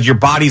because your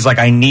body's like,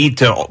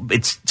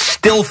 it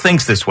still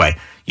thinks this way.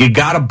 You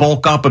got to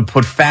bulk up and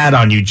put fat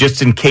on you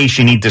just in case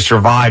you need to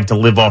survive to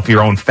live off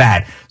your own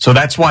fat. So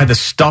that's why the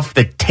stuff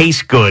that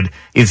tastes good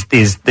is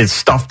the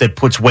stuff that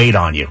puts weight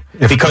on you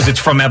because it's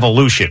from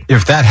evolution.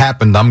 If that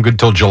happened, I'm good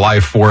till July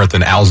 4th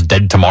and Al's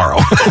dead tomorrow.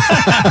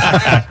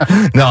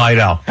 No, I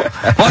know.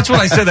 Well, that's what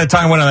I said that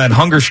time I went on that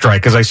hunger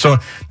strike because I saw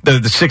the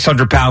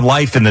 600-pound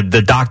life and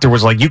the doctor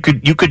was like, you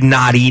could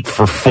not eat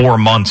for 4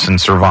 months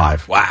and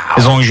survive. Wow.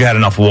 As long as you had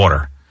enough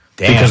water.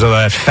 Damn. Because of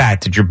that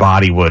fat that your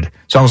body would.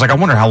 So I was like, I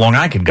wonder how long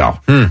I could go.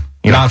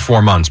 Not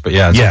 4 months, but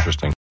yeah, it's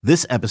interesting.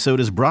 This episode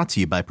is brought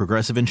to you by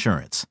Progressive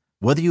Insurance.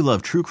 Whether you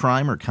love true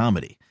crime or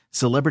comedy,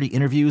 celebrity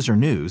interviews or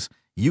news,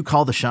 you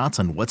call the shots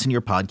on what's in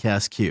your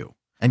podcast queue.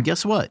 And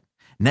guess what?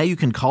 Now you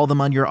can call them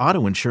on your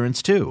auto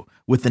insurance too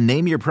with the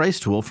Name Your Price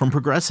tool from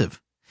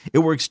Progressive. It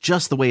works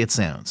just the way it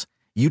sounds.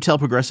 You tell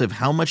Progressive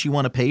how much you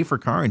want to pay for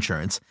car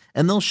insurance,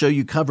 and they'll show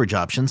you coverage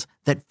options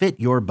that fit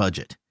your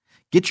budget.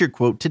 Get your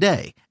quote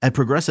today at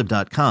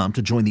Progressive.com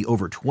to join the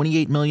over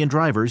 28 million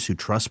drivers who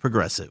trust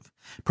Progressive.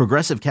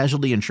 Progressive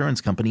Casualty Insurance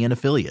Company and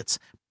Affiliates.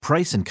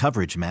 Price and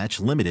coverage match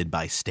limited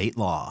by state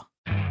law.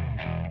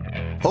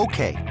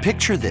 Okay,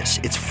 picture this.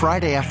 It's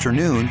Friday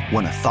afternoon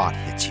when a thought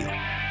hits you.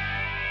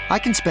 I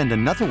can spend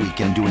another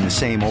weekend doing the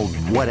same old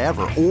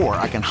whatever, or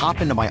I can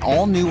hop into my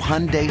all-new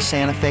Hyundai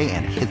Santa Fe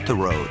and hit the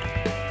road.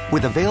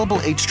 With available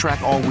H-Track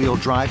all-wheel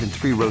drive and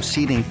 3-row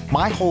seating,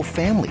 my whole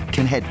family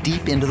can head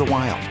deep into the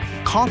wild.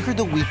 Conquer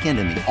the weekend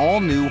in the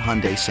all-new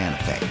Hyundai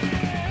Santa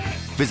Fe.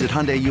 Visit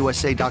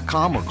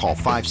HyundaiUSA.com or call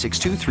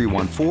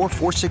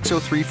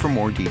 562-314-4603 for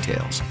more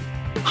details.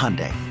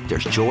 Hyundai,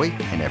 there's joy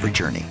in every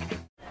journey.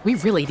 We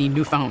really need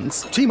new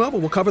phones. T-Mobile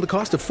will cover the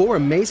cost of 4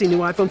 amazing new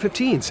iPhone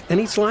 15s, and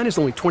each line is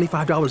only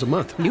 $25 a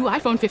month. New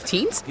iPhone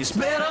 15s? It's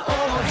better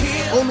over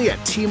here. Only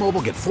at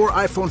T-Mobile, get 4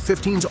 iPhone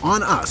 15s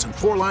on us and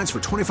 4 lines for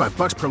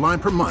 $25 per line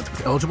per month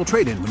with eligible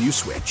trade-in when you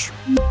switch.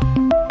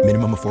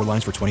 Minimum of 4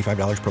 lines for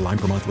 $25 per line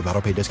per month with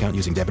autopay discount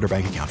using debit or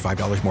bank account.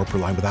 $5 more per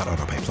line without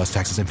autopay, plus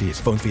taxes and fees.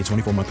 Phone fee at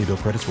 24 monthly bill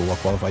credits for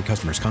well-qualified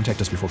customers. Contact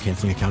us before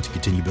canceling account to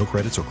continue bill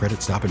credits or credit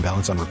stop and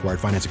balance on required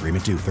finance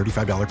agreement due.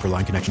 $35 per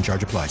line connection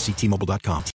charge applies. See T-Mobile.com.